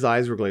gym, but his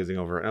eyes were glazing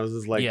over. And I was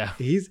just like, Yeah.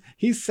 he's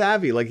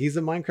savvy. Like, he's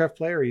a Minecraft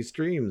player. He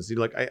streams.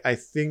 I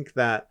think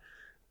that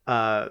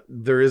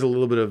there is a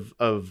little bit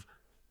of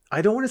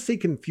I don't want to say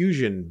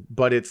confusion,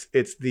 but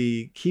it's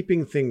the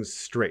keeping things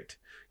straight.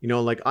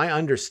 Like, I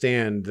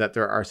understand that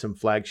there are some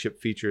flagship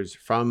features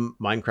from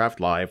Minecraft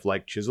Live,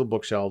 like chisel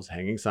bookshelves,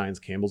 hanging signs,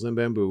 Campbell's and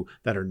bamboo,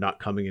 that are not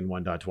coming in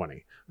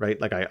 1.20,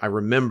 right? Like, I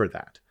remember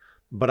that,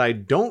 but I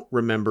don't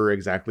remember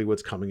exactly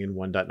what's coming in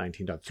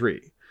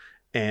 1.19.3.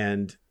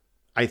 And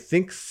I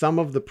think some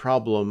of the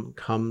problem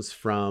comes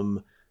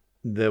from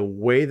the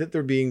way that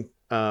they're being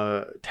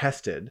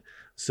tested.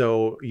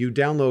 So you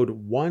download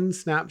one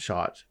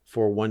snapshot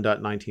for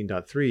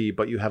 1.19.3,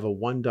 but you have a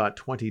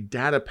 1.20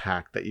 data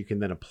pack that you can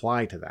then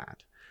apply to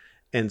that.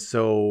 And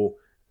so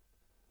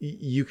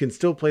you can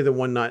still play the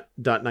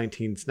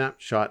 1.19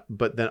 snapshot,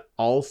 but then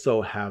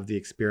also have the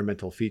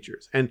experimental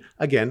features. And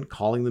again,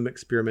 calling them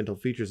experimental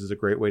features is a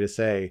great way to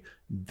say,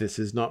 this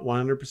is not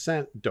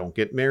 100%. Don't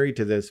get married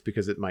to this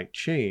because it might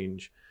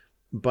change.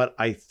 But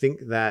I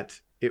think that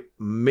it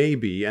may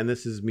be, and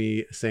this is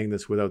me saying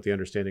this without the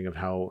understanding of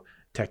how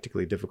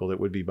technically difficult it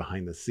would be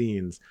behind the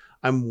scenes,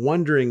 I'm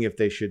wondering if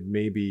they should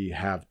maybe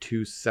have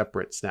two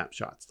separate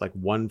snapshots, like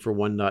one for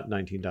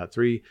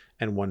 1.19.3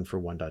 and one for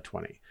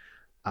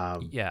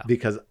 1.20. Yeah.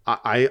 Because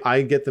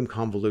I get them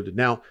convoluted.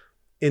 Now,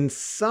 in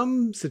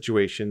some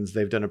situations,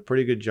 they've done a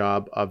pretty good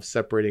job of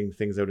separating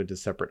things out into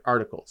separate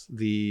articles.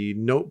 The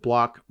Note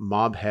Block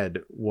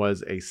Mobhead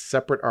was a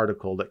separate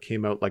article that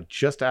came out like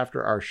just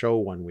after our show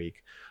one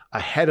week,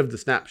 ahead of the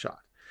snapshot.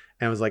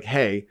 And I was like,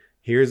 hey,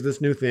 here's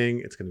this new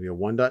thing. It's going to be a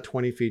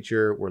 1.20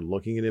 feature. We're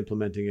looking at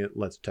implementing it.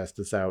 Let's test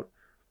this out.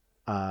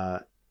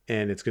 And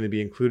it's going to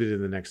be included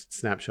in the next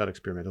snapshot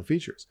experimental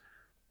features.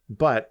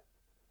 But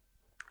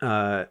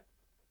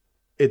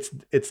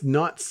it's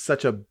not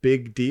such a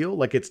big deal.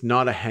 Like, it's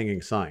not a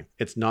hanging sign.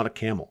 It's not a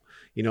camel,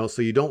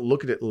 so you don't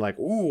look at it like,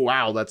 ooh,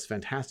 wow, that's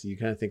fantastic. You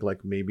kind of think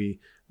like maybe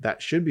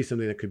that should be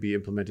something that could be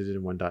implemented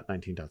in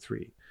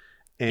 1.19.3.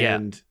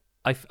 And yeah.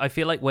 I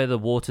feel like where the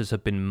waters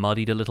have been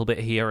muddied a little bit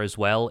here as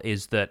well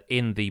is that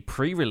in the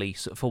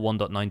pre-release for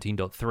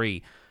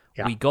 1.19.3,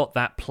 we got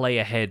that play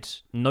ahead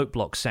note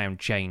block sound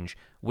change,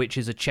 which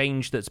is a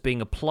change that's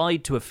being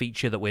applied to a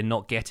feature that we're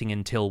not getting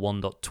until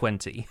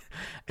 1.20.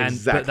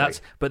 Exactly.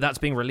 But that's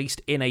being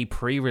released in a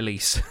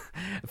pre-release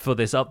for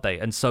this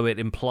update. And so it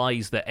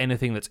implies that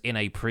anything that's in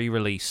a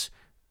pre-release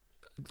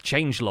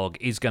changelog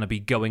is going to be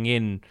going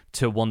in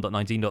to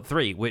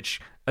 1.19.3, which,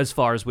 as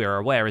far as we're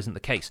aware, isn't the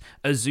case.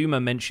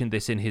 Azuma mentioned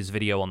this in his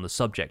video on the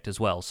subject as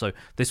well, so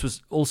this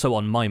was also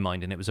on my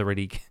mind, and it was a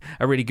really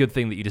good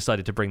thing that you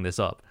decided to bring this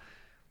up.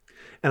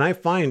 And I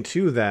find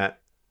too that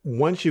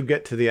once you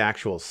get to the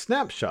actual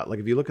snapshot, like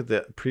if you look at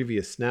the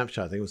previous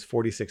snapshot, I think it was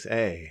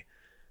 46A,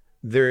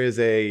 there is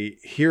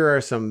here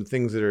are some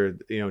things that are,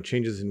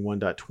 changes in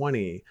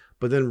 1.20,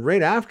 but then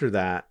right after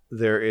that,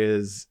 there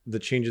is the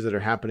changes that are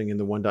happening in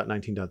the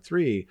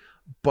 1.19.3,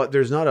 but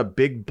there's not a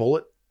big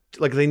bullet.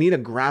 Like, they need a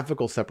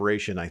graphical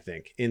separation, I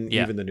think, in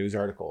even the news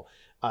article,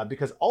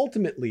 because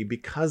ultimately,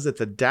 because it's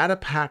a data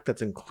pack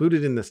that's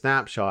included in the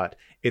snapshot,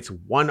 it's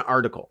one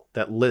article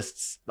that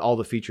lists all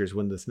the features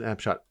when the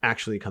snapshot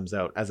actually comes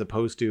out, as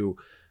opposed to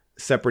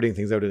separating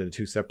things out into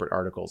two separate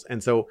articles.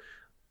 And so,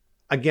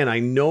 again, I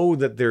know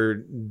that they're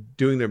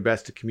doing their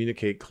best to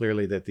communicate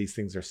clearly that these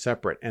things are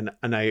separate. And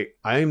I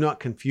am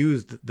not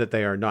confused that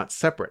they are not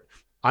separate.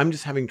 I'm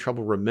just having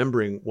trouble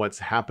remembering what's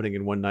happening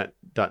in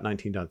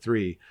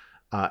 1.19.3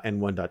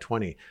 and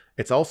 1.20.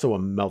 It's also a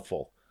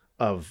mouthful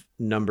of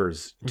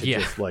numbers to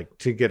just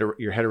to get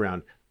your head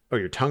around, or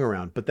your tongue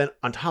around. But then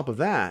on top of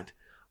that,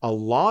 a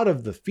lot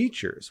of the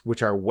features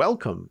which are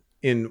welcome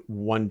in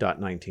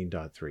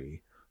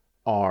 1.19.3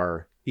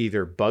 are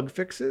either bug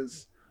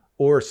fixes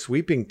or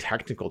sweeping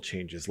technical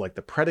changes, like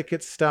the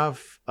predicate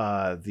stuff,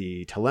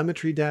 the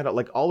telemetry data,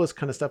 like all this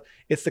kind of stuff.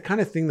 It's the kind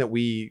of thing that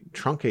we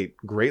truncate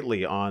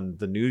greatly on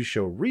the news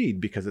show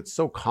Read, because it's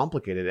so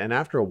complicated. And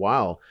after a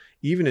while,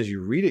 even as you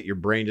read it, your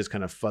brain just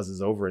kind of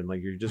fuzzes over, and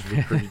like you're just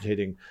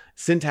regurgitating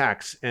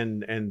syntax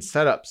and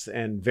setups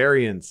and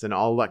variants and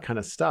all that kind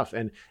of stuff.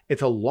 And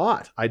it's a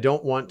lot. I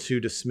don't want to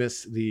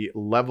dismiss the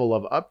level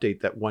of update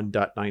that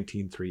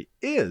 1.19.3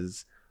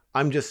 is.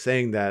 I'm just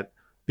saying that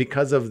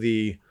because of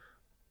the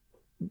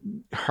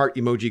heart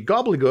emoji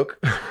gobbledygook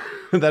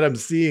that I'm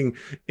seeing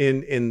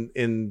in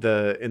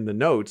the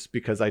notes,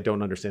 because I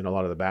don't understand a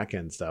lot of the back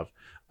end stuff,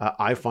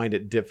 I find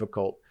it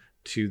difficult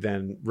to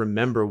then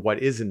remember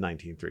what is in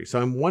 19.3.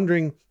 So I'm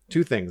wondering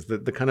two things.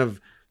 The kind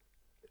of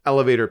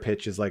elevator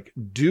pitch is like,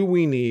 do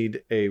we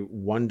need a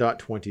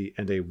 1.20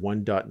 and a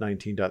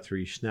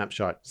 1.19.3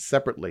 snapshot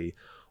separately,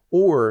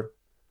 or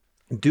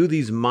do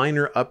these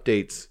minor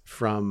updates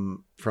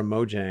from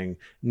Mojang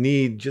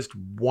need just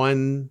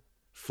one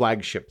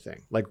flagship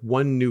thing, like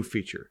one new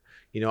feature?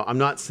 I'm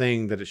not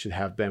saying that it should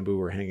have bamboo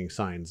or hanging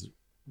signs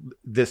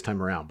this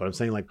time around, but I'm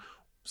saying like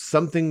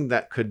something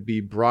that could be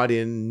brought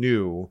in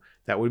new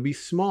that would be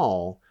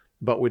small,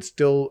 but would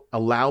still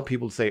allow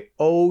people to say,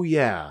 oh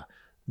yeah,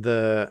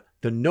 the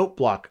note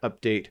block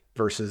update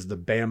versus the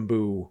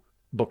bamboo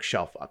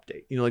bookshelf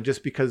update. Like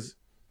just because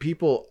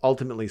people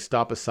ultimately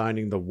stop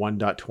assigning the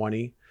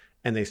 1.20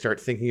 and they start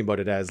thinking about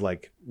it as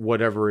like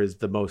whatever is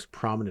the most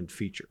prominent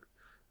feature,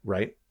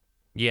 right?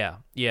 Yeah.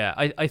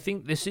 I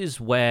think this is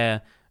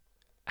where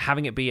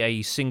having it be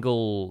a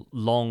single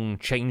long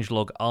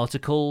changelog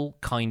article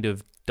kind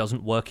of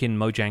doesn't work in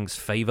Mojang's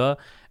favor.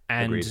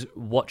 And Agreed.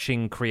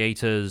 watching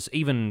creators,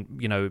 even,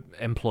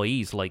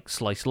 employees like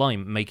Slice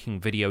Lime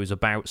making videos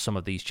about some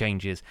of these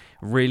changes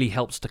really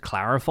helps to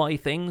clarify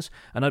things.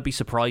 And I'd be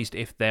surprised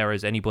if there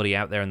is anybody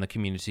out there in the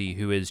community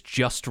who is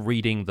just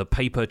reading the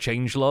paper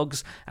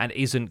changelogs and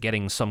isn't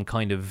getting some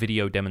kind of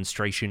video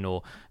demonstration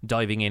or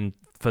diving in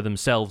for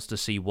themselves to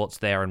see what's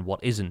there and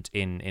what isn't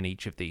in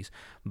each of these.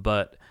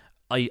 But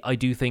I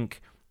do think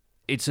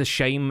it's a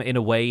shame in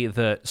a way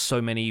that so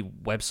many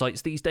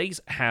websites these days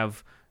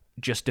have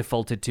just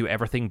defaulted to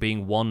everything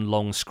being one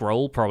long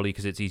scroll, probably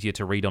because it's easier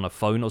to read on a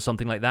phone or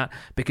something like that,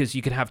 because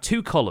you could have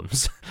two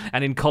columns,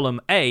 and in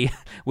column A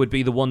would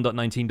be the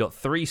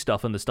 1.19.3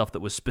 stuff and the stuff that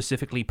was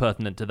specifically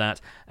pertinent to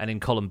that, and in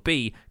column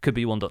B could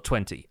be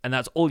 1.20, and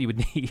that's all you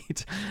would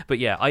need. But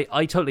yeah,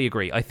 I totally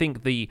agree. I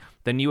think the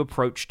new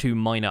approach to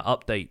minor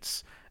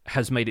updates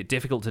has made it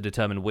difficult to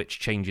determine which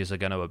changes are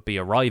going to be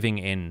arriving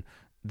in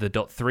the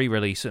 .3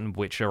 release and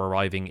which are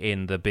arriving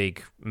in the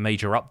big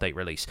major update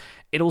release.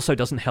 It also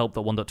doesn't help that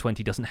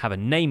 1.20 doesn't have a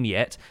name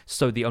yet,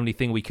 so the only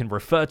thing we can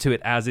refer to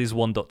it as is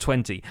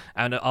 1.20.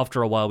 And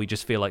after a while, we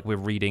just feel like we're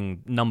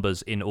reading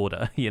numbers in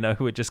order.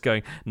 We're just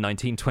going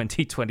 19,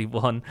 20,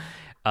 21.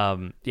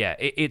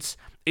 It's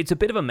a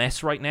bit of a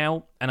mess right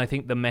now, and I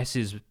think the mess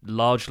is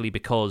largely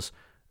because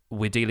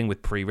we're dealing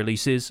with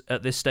pre-releases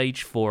at this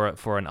stage for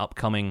an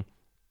upcoming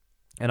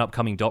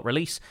dot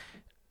release.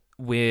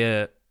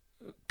 We're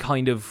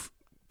kind of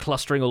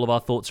clustering all of our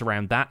thoughts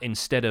around that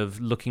instead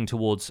of looking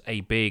towards a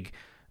big,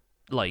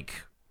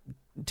 like,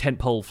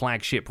 tentpole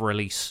flagship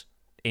release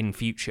in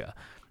future.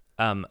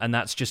 And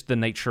that's just the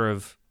nature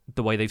of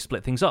the way they've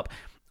split things up.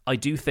 I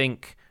do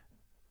think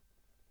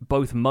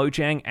both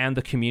Mojang and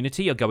the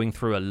community are going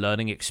through a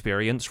learning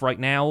experience right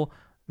now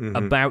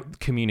about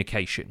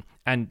communication.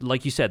 And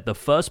like you said, the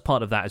first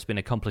part of that has been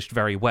accomplished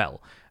very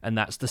well, and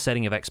that's the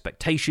setting of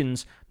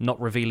expectations, not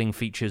revealing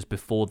features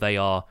before they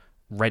are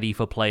ready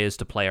for players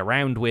to play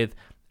around with,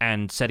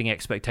 and setting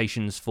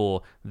expectations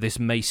for this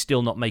may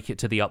still not make it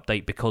to the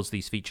update because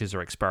these features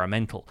are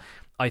experimental.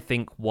 I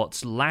think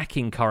what's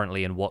lacking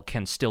currently and what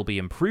can still be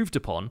improved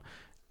upon,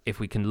 if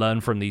we can learn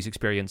from these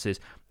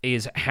experiences,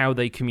 is how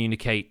they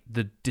communicate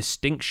the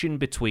distinction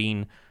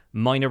between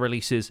minor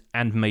releases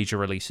and major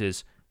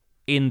releases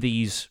in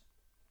these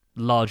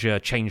larger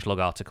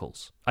changelog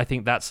articles. I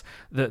think that's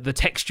the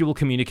textual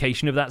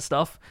communication of that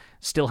stuff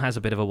still has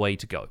a bit of a way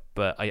to go,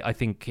 but I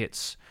think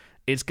it's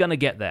going to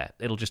get there.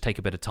 It'll just take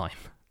a bit of time.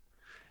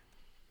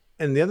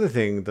 And the other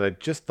thing that I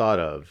just thought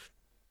of,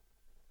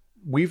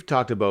 we've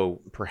talked about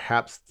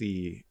perhaps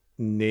the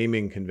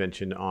naming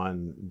convention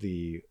on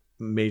the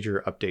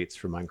major updates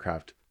for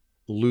Minecraft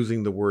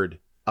losing the word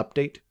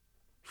update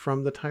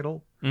from the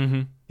title.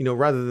 Mm-hmm.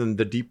 Rather than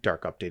the Deep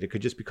Dark update, it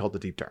could just be called the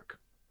Deep Dark.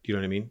 Do you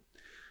know what I mean?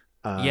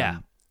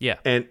 Yeah.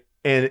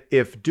 And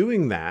if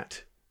doing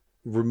that,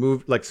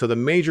 so the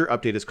major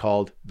update is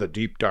called the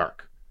Deep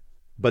Dark.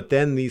 But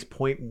then these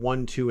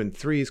 0.1, 2, and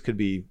 3s could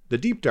be the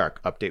Deep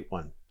Dark Update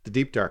 1, the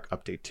Deep Dark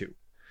Update 2.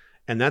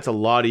 And that's a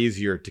lot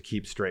easier to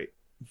keep straight,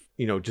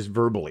 just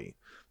verbally.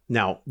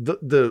 Now,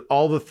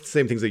 all the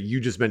same things that you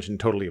just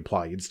mentioned totally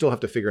apply. You'd still have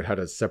to figure out how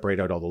to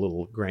separate out all the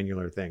little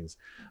granular things.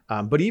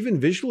 But even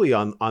visually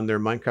on their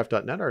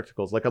Minecraft.net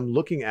articles, like I'm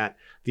looking at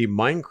the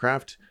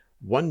Minecraft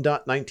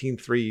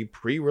 1.19.3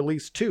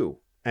 pre-release 2.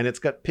 And it's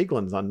got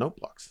piglins on note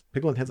blocks,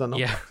 piglin heads on note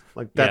blocks.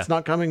 Like that's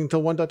not coming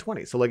until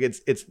 1.20. So like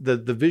it's the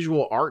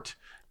visual art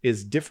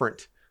is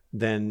different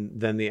than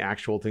the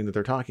actual thing that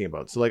they're talking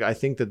about. So like I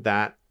think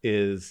that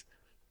is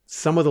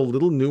some of the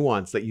little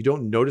nuance that you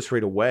don't notice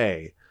right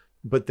away,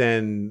 but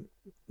then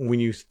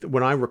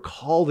when I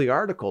recall the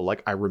article,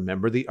 like I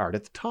remember the art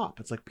at the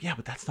top. It's like, yeah,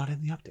 but that's not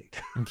in the update.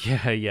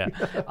 Yeah.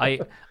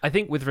 I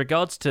think with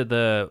regards to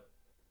the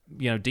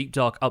Deep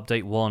Dark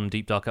Update 1,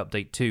 Deep Dark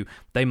Update 2,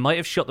 they might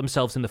have shot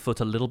themselves in the foot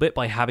a little bit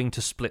by having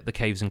to split the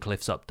Caves and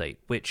Cliffs update,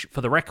 which,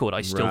 for the record,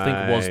 I still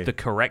think was the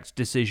correct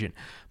decision.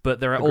 But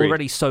there are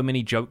already so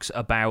many jokes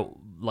about,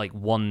 like,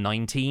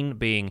 1.19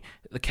 being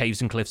the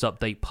Caves and Cliffs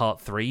update part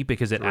 3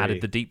 because it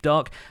added the Deep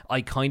Dark.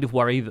 I kind of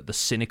worry that the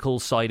cynical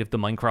side of the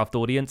Minecraft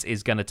audience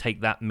is going to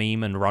take that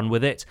meme and run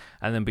with it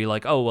and then be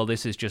like, oh, well,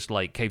 this is just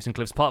like Caves and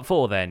Cliffs part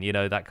 4 then,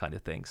 that kind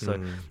of thing.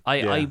 So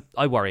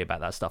I worry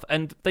about that stuff.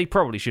 And they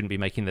probably shouldn't be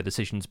making the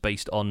decisions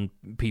based on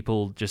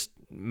people just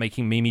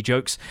making meme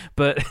jokes,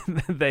 but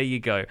there you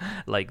go.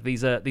 Like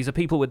these are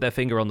people with their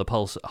finger on the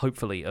pulse,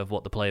 hopefully, of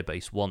what the player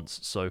base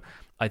wants. So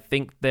I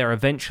think they're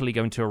eventually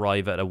going to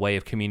arrive at a way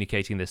of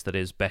communicating this that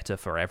is better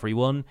for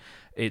everyone.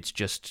 It's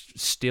just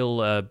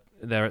still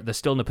they're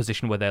still in a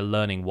position where they're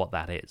learning what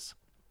that is.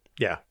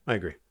 Yeah, I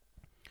agree.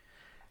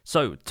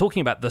 So,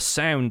 talking about the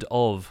sound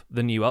of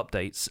the new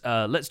updates,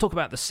 let's talk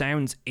about the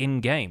sounds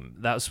in-game.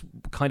 That's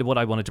kind of what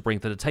I wanted to bring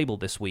to the table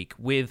this week.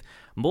 With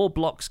more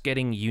blocks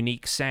getting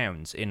unique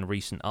sounds in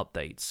recent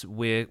updates,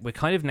 we're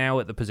kind of now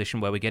at the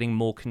position where we're getting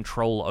more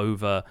control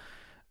over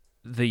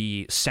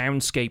the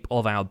soundscape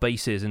of our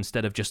bases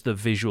instead of just the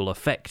visual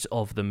effect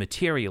of the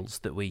materials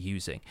that we're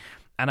using.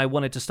 And I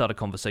wanted to start a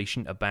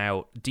conversation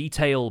about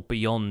detail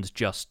beyond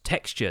just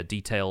texture,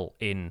 detail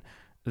in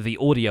the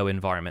audio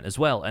environment as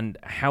well, and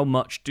how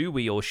much do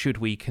we or should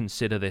we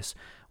consider this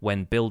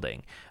when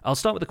building? I'll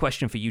start with a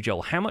question for you,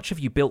 Joel. How much have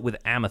you built with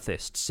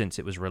Amethyst since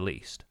it was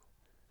released?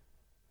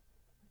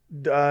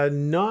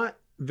 Not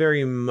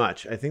very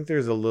much. I think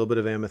there's a little bit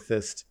of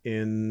Amethyst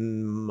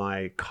in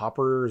my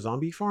copper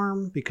zombie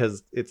farm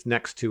because it's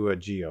next to a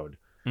geode.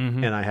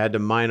 And I had to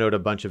mine out a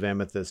bunch of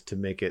Amethyst to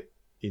make it,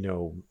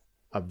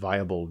 a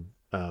viable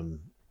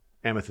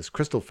Amethyst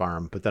crystal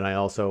farm. But then I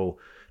also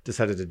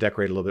decided to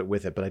decorate a little bit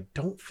with it, but I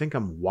don't think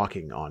I'm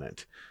walking on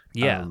it.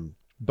 Yeah.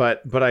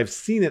 But I've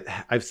seen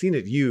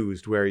it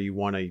used where you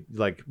want to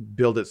like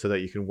build it so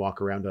that you can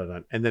walk around on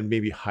it and then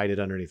maybe hide it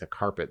underneath a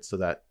carpet so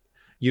that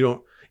you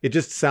don't, it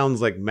just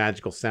sounds like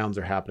magical sounds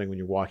are happening when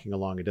you're walking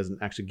along. It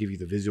doesn't actually give you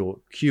the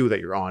visual cue that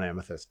you're on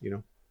Amethyst,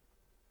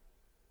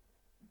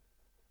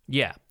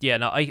 Yeah.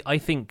 No, I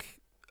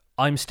think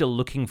I'm still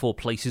looking for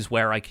places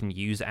where I can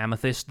use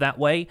Amethyst that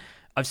way.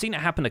 I've seen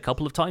it happen a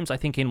couple of times. I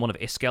think in one of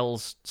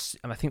Iskel's,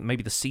 I think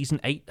maybe the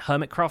Season 8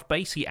 Hermitcraft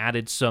base, he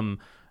added some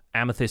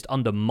Amethyst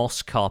under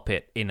moss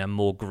carpet in a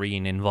more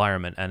green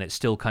environment, and it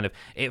still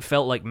it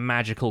felt like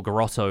magical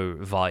grotto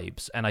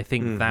vibes, and I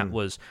think that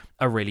was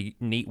a really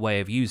neat way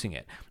of using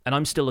it. And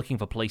I'm still looking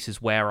for places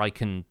where I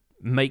can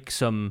make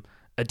some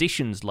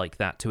additions like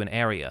that to an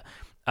area.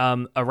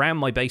 Around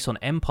my base on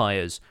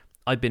Empires,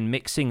 I've been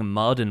mixing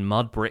mud and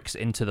mud bricks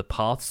into the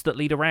paths that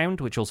lead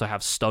around, which also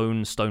have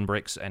stone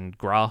bricks, and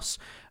grass.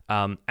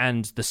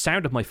 And the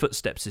sound of my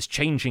footsteps is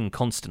changing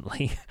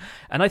constantly.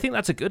 And I think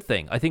that's a good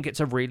thing. I think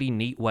it's a really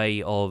neat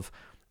way of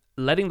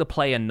letting the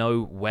player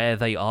know where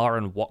they are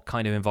and what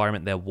kind of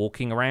environment they're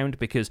walking around,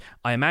 because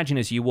I imagine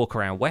as you walk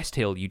around West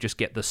Hill, you just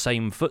get the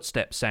same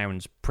footstep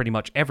sounds pretty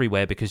much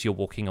everywhere because you're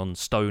walking on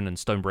stone and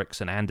stone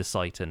bricks and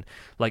andesite and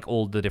like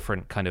all the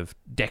different kind of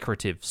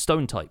decorative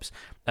stone types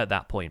at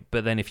that point.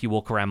 But then if you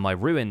walk around my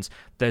ruins,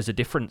 there's a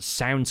different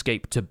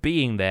soundscape to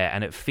being there,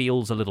 and it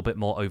feels a little bit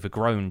more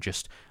overgrown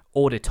just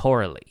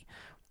auditorily.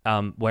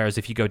 Whereas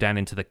if you go down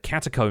into the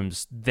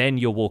catacombs, then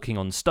you're walking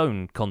on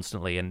stone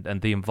constantly,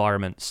 and the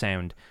environment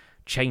sound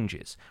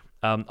changes.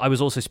 I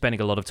was also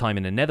spending a lot of time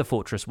in a nether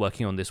fortress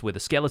working on this with a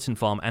skeleton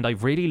farm, and I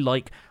really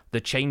like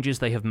the changes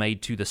they have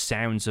made to the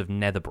sounds of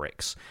nether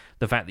bricks.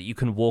 The fact that you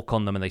can walk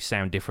on them and they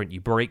sound different, you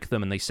break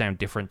them and they sound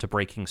different to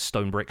breaking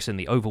stone bricks in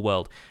the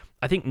overworld.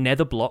 I think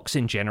nether blocks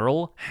in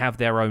general have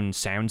their own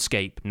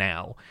soundscape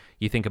now.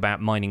 You think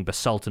about mining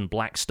basalt and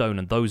blackstone,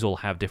 and those all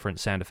have different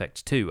sound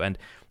effects too, and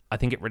I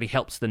think it really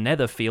helps the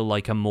nether feel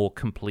like a more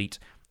complete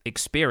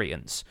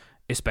experience,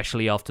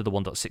 especially after the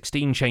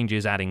 1.16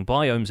 changes, adding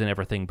biomes and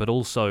everything, but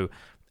also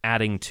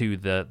adding to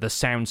the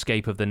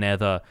soundscape of the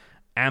nether,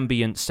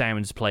 ambient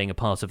sounds playing a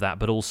part of that,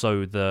 but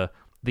also the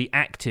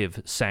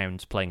active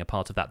sounds playing a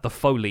part of that. The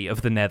Foley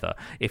of the nether,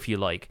 if you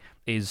like,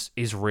 is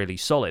really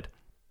solid.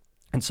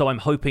 And so I'm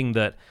hoping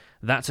that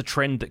that's a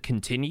trend that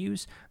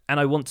continues, and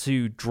I want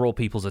to draw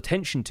people's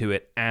attention to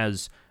it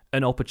as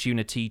an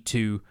opportunity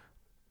to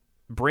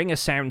bring a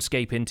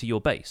soundscape into your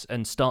base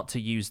and start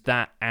to use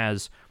that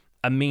as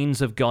a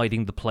means of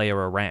guiding the player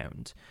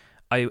around.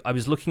 I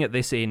was looking at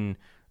this in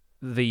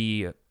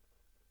the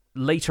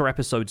later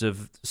episodes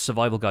of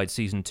Survival Guide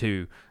Season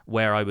 2,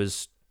 where I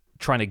was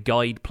trying to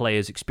guide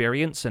players'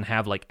 experience and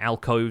have like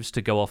alcoves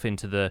to go off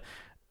into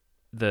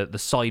the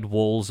side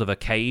walls of a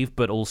cave,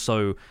 but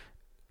also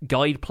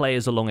guide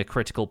players along a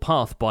critical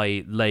path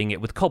by laying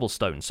it with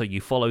cobblestone. So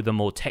you follow the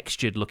more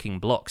textured looking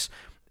blocks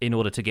in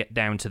order to get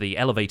down to the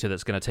elevator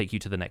that's going to take you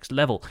to the next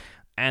level.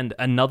 And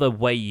another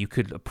way you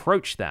could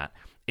approach that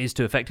is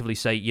to effectively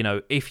say,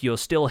 if you're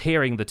still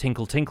hearing the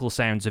tinkle tinkle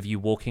sounds of you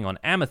walking on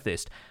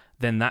Amethyst,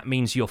 then that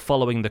means you're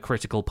following the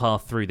critical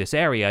path through this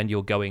area and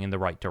you're going in the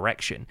right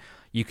direction.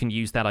 You can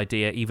use that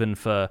idea even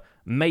for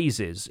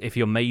mazes. If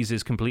your maze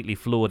is completely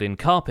floored in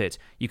carpet,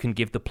 you can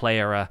give the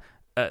player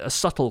a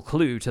subtle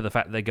clue to the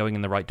fact that they're going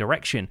in the right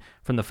direction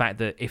from the fact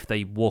that if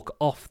they walk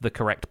off the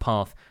correct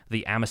path,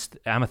 the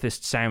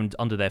amethyst sound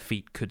under their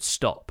feet could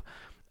stop.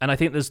 And I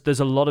think there's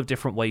a lot of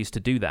different ways to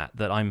do that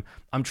I'm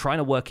trying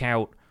to work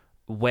out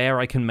where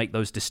I can make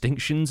those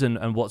distinctions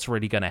and what's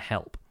really going to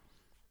help.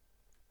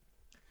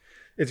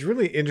 It's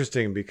really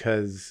interesting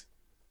because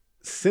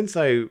since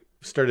I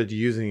started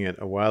using it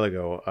a while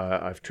ago,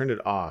 I've turned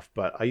it off,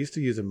 but I used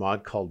to use a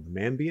mod called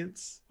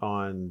Mambience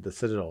on the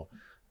Citadel.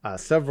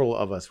 Several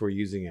of us were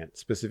using it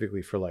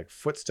specifically for like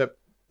footstep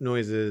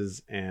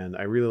noises, and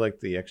I really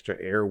liked the extra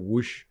air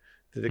whoosh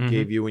that it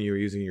gave you when you were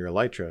using your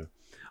Elytra.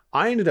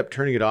 I ended up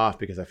turning it off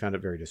because I found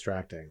it very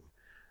distracting.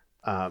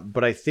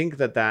 But I think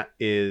that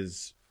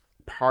is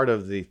part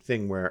of the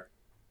thing where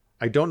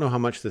I don't know how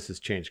much this has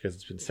changed because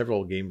it's been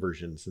several game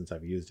versions since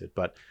I've used it,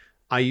 but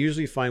I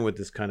usually find with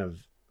this kind of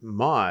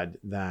mod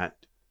that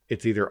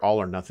it's either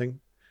all or nothing.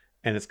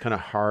 And it's kind of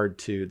hard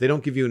to, they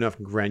don't give you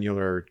enough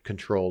granular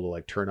control to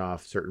like turn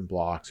off certain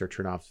blocks or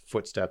turn off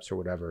footsteps or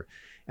whatever.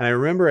 And I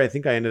remember, I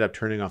think I ended up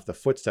turning off the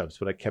footsteps,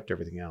 but I kept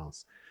everything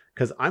else.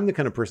 Because I'm the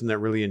kind of person that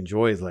really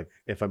enjoys, like,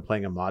 if I'm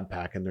playing a mod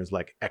pack and there's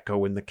like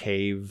echo in the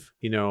cave,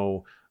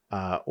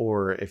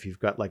 or if you've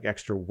got like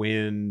extra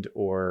wind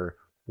or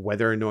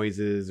weather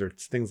noises or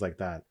things like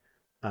that.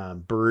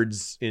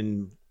 Birds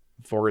in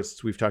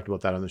forests, we've talked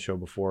about that on the show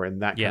before,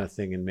 and that kind of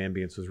thing in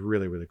Mambiance was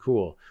really, really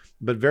cool.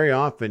 But very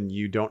often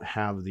you don't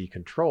have the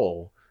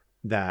control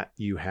that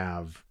you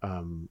have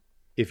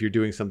if you're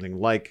doing something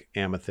like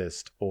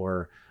Amethyst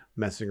or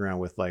messing around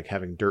with like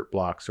having dirt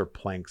blocks or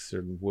planks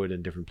or wood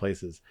in different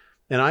places.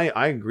 And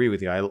I agree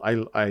with you.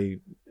 I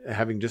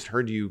having just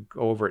heard you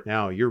go over it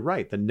now, you're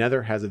right. The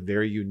Nether has a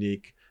very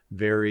unique,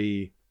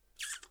 very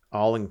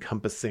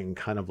all-encompassing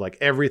kind of like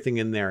everything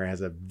in there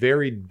has a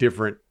very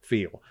different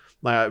feel.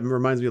 It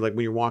reminds me of like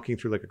when you're walking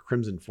through like a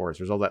Crimson Forest,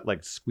 there's all that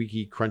like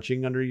squeaky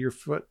crunching under your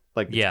foot.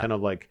 Like it's kind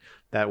of like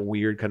that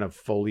weird kind of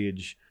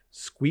foliage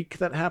squeak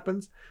that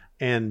happens.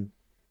 And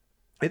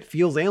it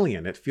feels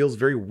alien. It feels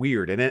very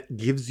weird. And it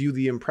gives you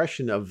the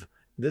impression of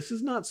this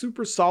is not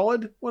super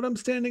solid what I'm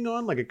standing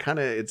on. Like it kind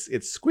of, it's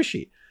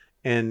squishy.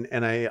 And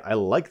I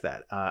like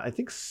that. I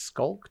think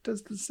Skulk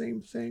does the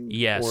same thing.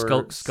 Yeah,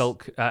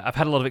 Skulk. I've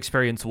had a lot of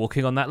experience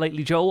walking on that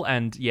lately, Joel.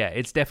 And yeah,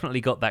 it's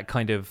definitely got that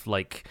kind of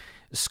like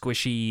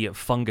squishy,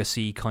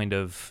 fungusy kind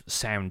of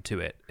sound to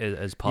it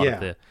as part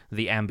of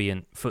the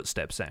ambient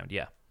footstep sound.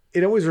 Yeah.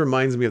 It always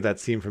reminds me of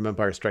that scene from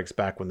Empire Strikes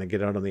Back when they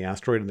get out on the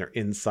asteroid and they're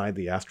inside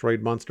the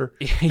asteroid monster.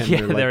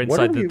 They're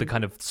inside the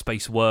kind of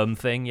space worm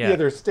thing. Yeah,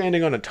 they're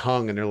standing on a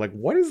tongue and they're like,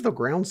 "What is the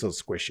ground so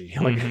squishy?"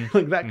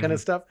 Like that kind of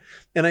stuff.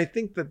 And I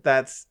think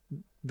that's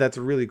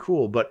really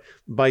cool. But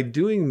by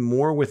doing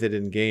more with it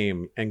in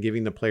game and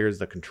giving the players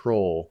the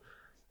control,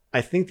 I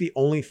think the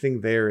only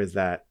thing there is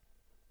that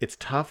it's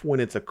tough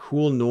when it's a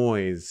cool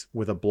noise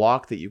with a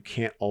block that you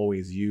can't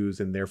always use,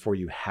 and therefore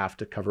you have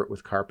to cover it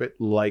with carpet,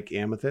 like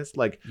Amethyst.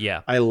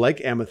 I like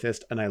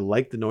Amethyst and I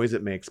like the noise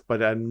it makes,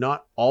 but I'm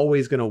not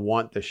always going to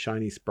want the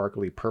shiny,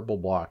 sparkly purple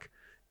block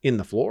in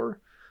the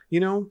floor,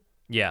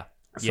 Yeah.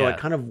 So I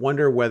kind of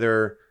wonder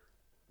whether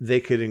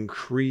they could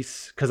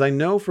increase, because I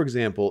know, for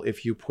example,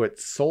 if you put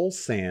soul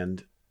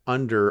sand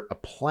under a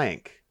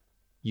plank,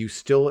 you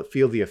still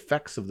feel the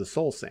effects of the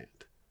soul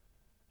sand,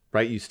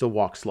 right? You still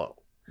walk slow.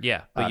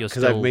 Yeah, but you're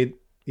still... I've made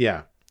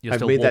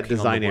that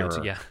design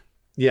error.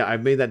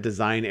 I've made that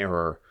design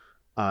error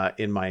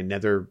in my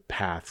Nether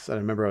paths. And I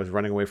remember I was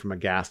running away from a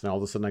ghast and all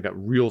of a sudden I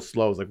got real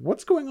slow. I was like,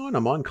 what's going on?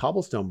 I'm on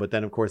cobblestone. But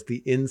then, of course,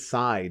 the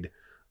inside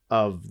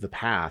of the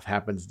path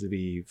happens to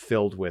be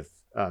filled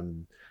with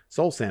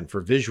soul sand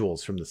for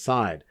visuals from the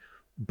side.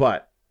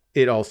 But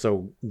it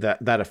also,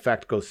 that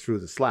effect goes through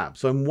the slab.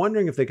 So I'm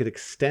wondering if they could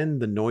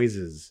extend the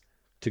noises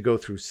to go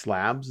through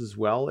slabs as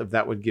well, if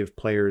that would give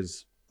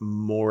players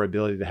more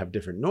ability to have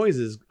different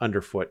noises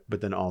underfoot,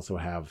 but then also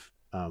have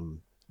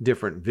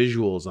different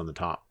visuals on the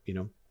top,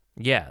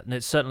 Yeah, and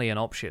it's certainly an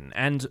option.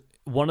 And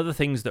one of the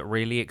things that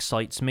really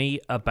excites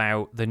me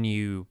about the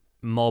new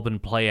mob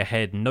and play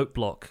ahead note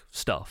block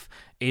stuff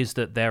is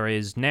that there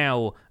is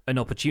now an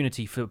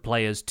opportunity for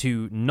players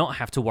to not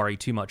have to worry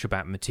too much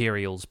about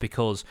materials,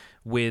 because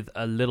with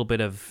a little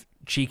bit of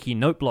cheeky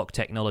note block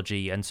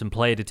technology and some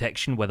player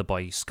detection, whether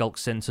by skulk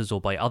sensors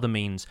or by other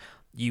means,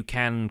 you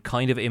can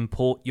kind of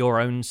import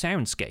your own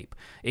soundscape.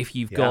 If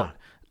you've got,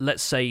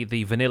 let's say,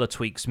 the Vanilla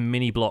Tweaks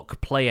mini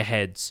block player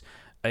heads,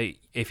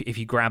 if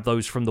you grab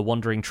those from the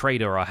Wandering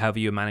Trader or however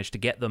you manage to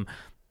get them,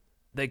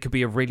 that could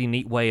be a really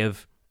neat way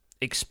of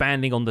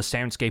expanding on the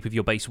soundscape of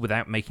your base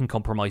without making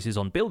compromises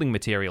on building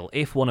material.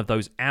 If one of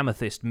those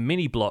Amethyst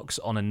mini blocks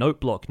on a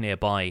note block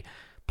nearby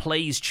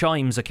plays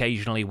chimes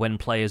occasionally when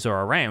players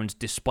are around,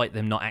 despite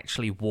them not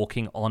actually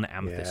walking on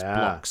Amethyst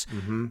blocks.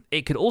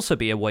 It could also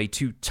be a way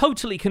to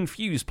totally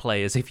confuse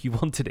players if you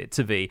wanted it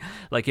to be.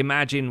 Like,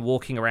 imagine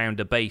walking around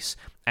a base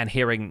and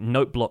hearing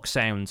note block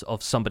sounds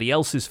of somebody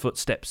else's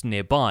footsteps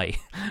nearby,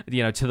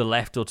 to the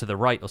left or to the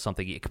right or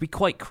something. It could be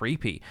quite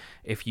creepy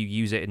if you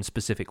use it in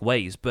specific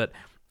ways, but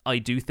I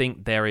do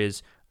think there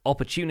is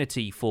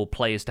opportunity for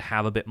players to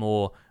have a bit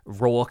more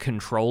raw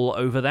control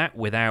over that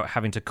without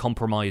having to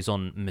compromise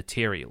on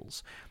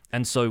materials.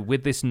 And so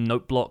with this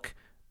note block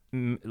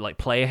like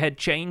play ahead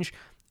change,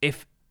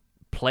 if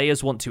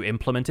players want to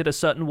implement it a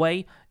certain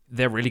way,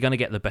 they're really going to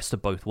get the best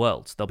of both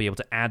worlds. They'll be able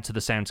to add to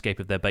the soundscape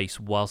of their base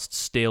whilst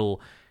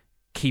still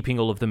keeping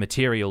all of the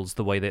materials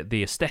the way that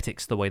the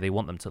aesthetics the way they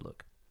want them to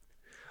look.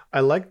 I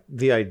like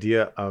the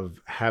idea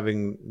of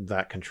having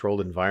that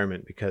controlled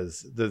environment,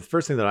 because the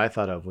first thing that I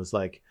thought of was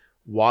like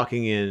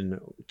walking in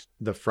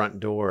the front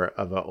door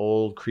of an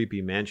old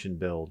creepy mansion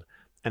build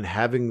and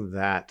having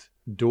that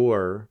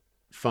door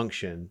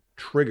function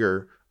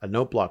trigger a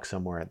note block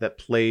somewhere that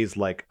plays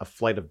like a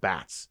flight of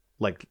bats,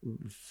 like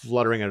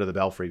fluttering out of the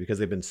belfry because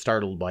they've been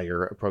startled by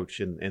your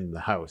approach in the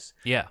house.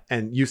 Yeah.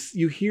 And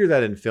you hear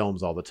that in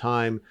films all the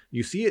time.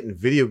 You see it in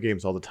video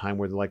games all the time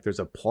where like there's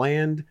a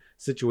planned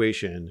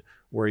situation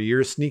where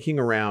you're sneaking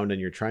around and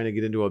you're trying to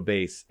get into a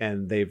base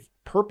and they've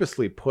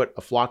purposely put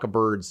a flock of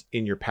birds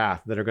in your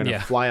path that are going to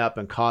fly up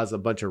and cause a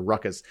bunch of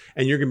ruckus.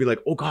 And you're going to be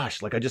like, oh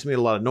gosh, like I just made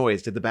a lot of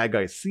noise. Did the bad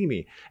guys see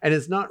me? And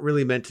it's not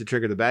really meant to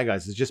trigger the bad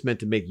guys. It's just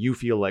meant to make you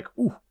feel like,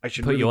 ooh, I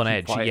should put really you on keep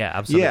edge. quiet. Yeah,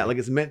 absolutely. Yeah, like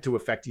it's meant to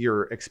affect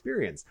your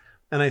experience.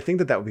 And I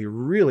think that would be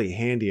really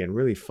handy and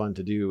really fun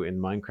to do in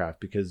Minecraft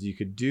because you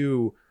could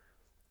do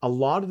a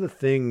lot of the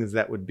things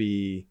that would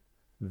be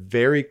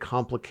very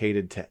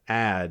complicated to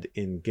add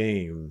in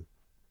game,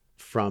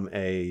 from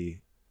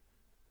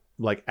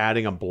like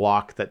adding a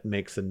block that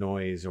makes a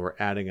noise or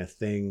adding a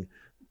thing,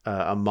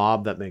 a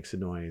mob that makes a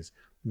noise,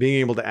 being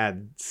able to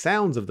add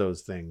sounds of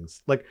those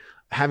things, like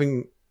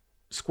having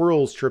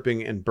squirrels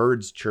chirping and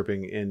birds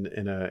chirping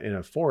in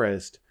a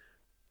forest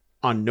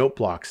on note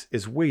blocks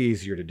is way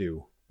easier to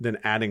do than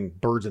adding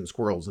birds and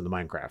squirrels into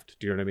Minecraft.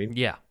 Do you know what I mean?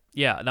 Yeah.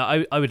 Yeah,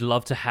 no, I would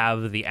love to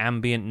have the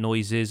ambient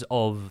noises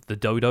of the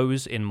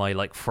dodos in my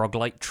like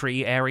Froglight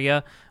tree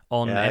area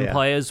on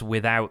Empires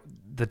without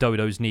the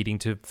dodos needing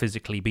to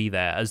physically be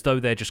there, as though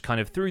they're just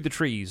kind of through the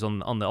trees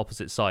on the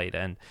opposite side.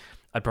 And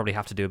I'd probably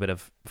have to do a bit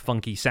of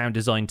funky sound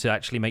design to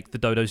actually make the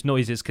dodos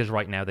noises, because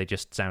right now they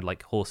just sound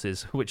like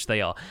horses, which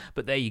they are.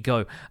 But there you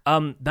go.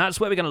 That's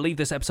where we're going to leave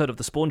this episode of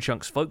the Spawn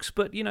Chunks, folks.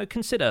 But, you know,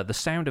 consider the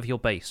sound of your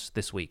base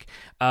this week.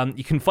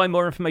 You can find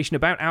more information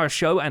about our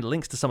show and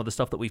links to some of the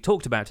stuff that we've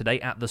talked about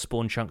today at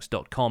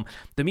thespawnchunks.com.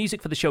 The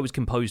music for the show is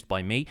composed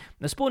by me.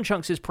 The Spawn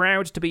Chunks is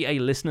proud to be a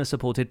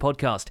listener-supported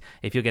podcast.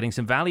 If you're getting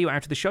some value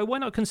out of the show, why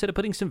not consider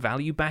putting some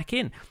value back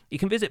in? You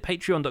can visit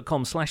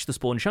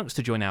patreon.com/thespawnchunks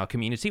to join our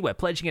community, where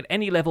pledging at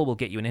any level will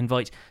get you an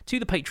invite to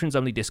the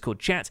patrons-only Discord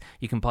chat.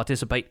 You can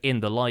participate in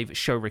the live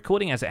show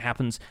recording as it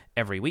happens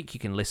every week. You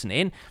can listen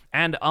in.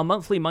 And our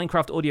monthly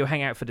Minecraft audio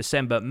hangout for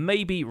December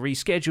may be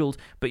rescheduled,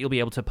 but you'll be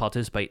able to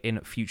participate in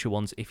future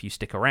ones if you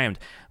stick around.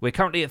 We're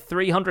currently at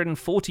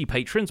 340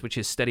 patrons, which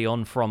is steady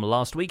on from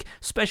last week.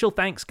 Special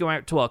thanks go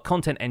out to our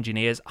content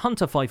engineers,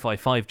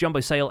 Hunter555,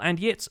 Jumbo Sale, and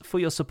Yitz for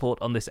your support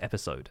on this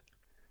episode.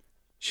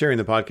 Sharing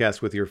the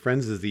podcast with your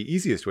friends is the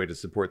easiest way to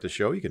support the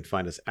show. You can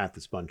find us at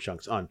The Spawn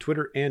Chunks on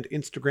Twitter and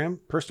Instagram.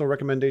 Personal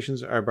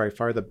recommendations are by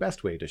far the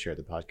best way to share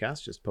the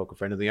podcast. Just poke a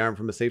friend in the arm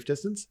from a safe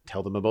distance,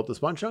 tell them about The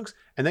Spawn Chunks,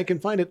 and they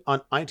can find it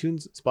on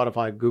iTunes,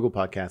 Spotify, Google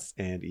Podcasts,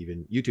 and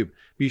even YouTube.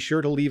 Be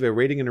sure to leave a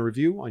rating and a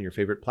review on your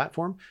favorite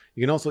platform.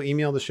 You can also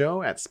email the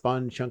show at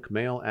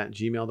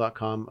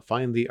spawnchunkmail@gmail.com.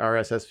 Find the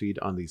RSS feed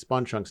on the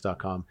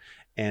spawnchunks.com,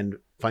 and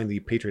find the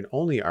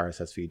patron-only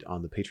RSS feed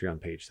on the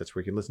Patreon page. That's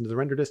where you can listen to the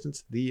Render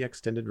Distance, the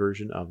extended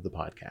version of the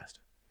podcast.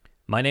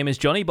 My name is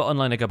Johnny, but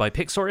online I go by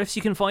Pixelriffs.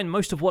 You can find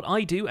most of what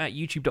I do at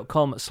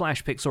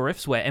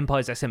youtube.com/Pixelriffs, where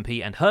Empires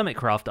SMP and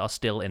Hermitcraft are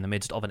still in the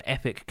midst of an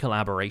epic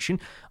collaboration.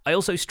 I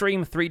also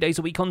stream 3 days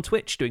a week on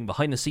Twitch, doing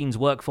behind-the-scenes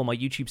work for my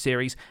YouTube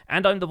series,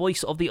 and I'm the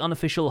voice of the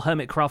unofficial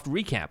Hermitcraft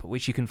recap,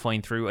 which you can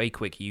find through a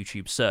quick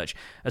YouTube search.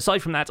 Aside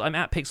from that, I'm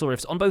at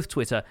Pixelriffs on both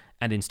Twitter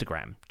and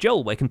Instagram.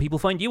 Joel, where can people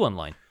find you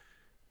online?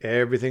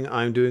 Everything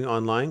I'm doing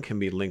online can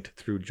be linked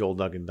through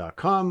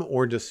joelduggan.com,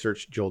 or just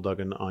search Joel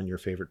Duggan on your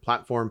favorite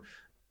platform.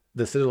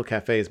 The Citadel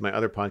Cafe is my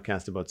other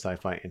podcast about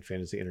sci-fi and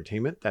fantasy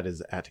entertainment. That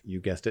is at,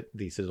 you guessed it,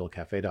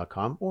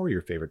 thecitadelcafe.com, or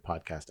your favorite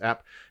podcast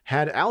app.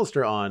 Had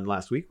Alistair on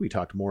last week. We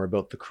talked more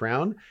about The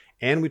Crown,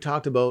 and we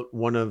talked about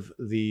one of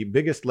the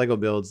biggest Lego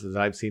builds that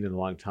I've seen in a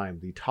long time.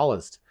 The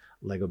tallest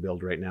Lego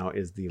build right now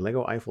is the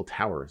Lego Eiffel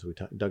Tower. So we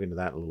dug into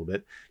that a little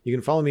bit. You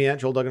can follow me at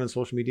Joel Duggan on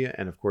social media,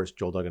 and of course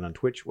Joel Duggan on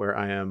Twitch, where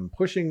I am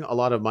pushing a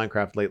lot of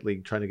Minecraft lately,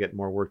 trying to get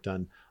more work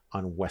done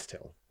on West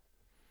Hill.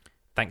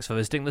 Thanks for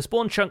visiting the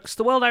Spawn Chunks.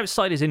 The world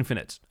outside is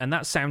infinite, and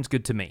that sounds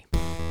good to me.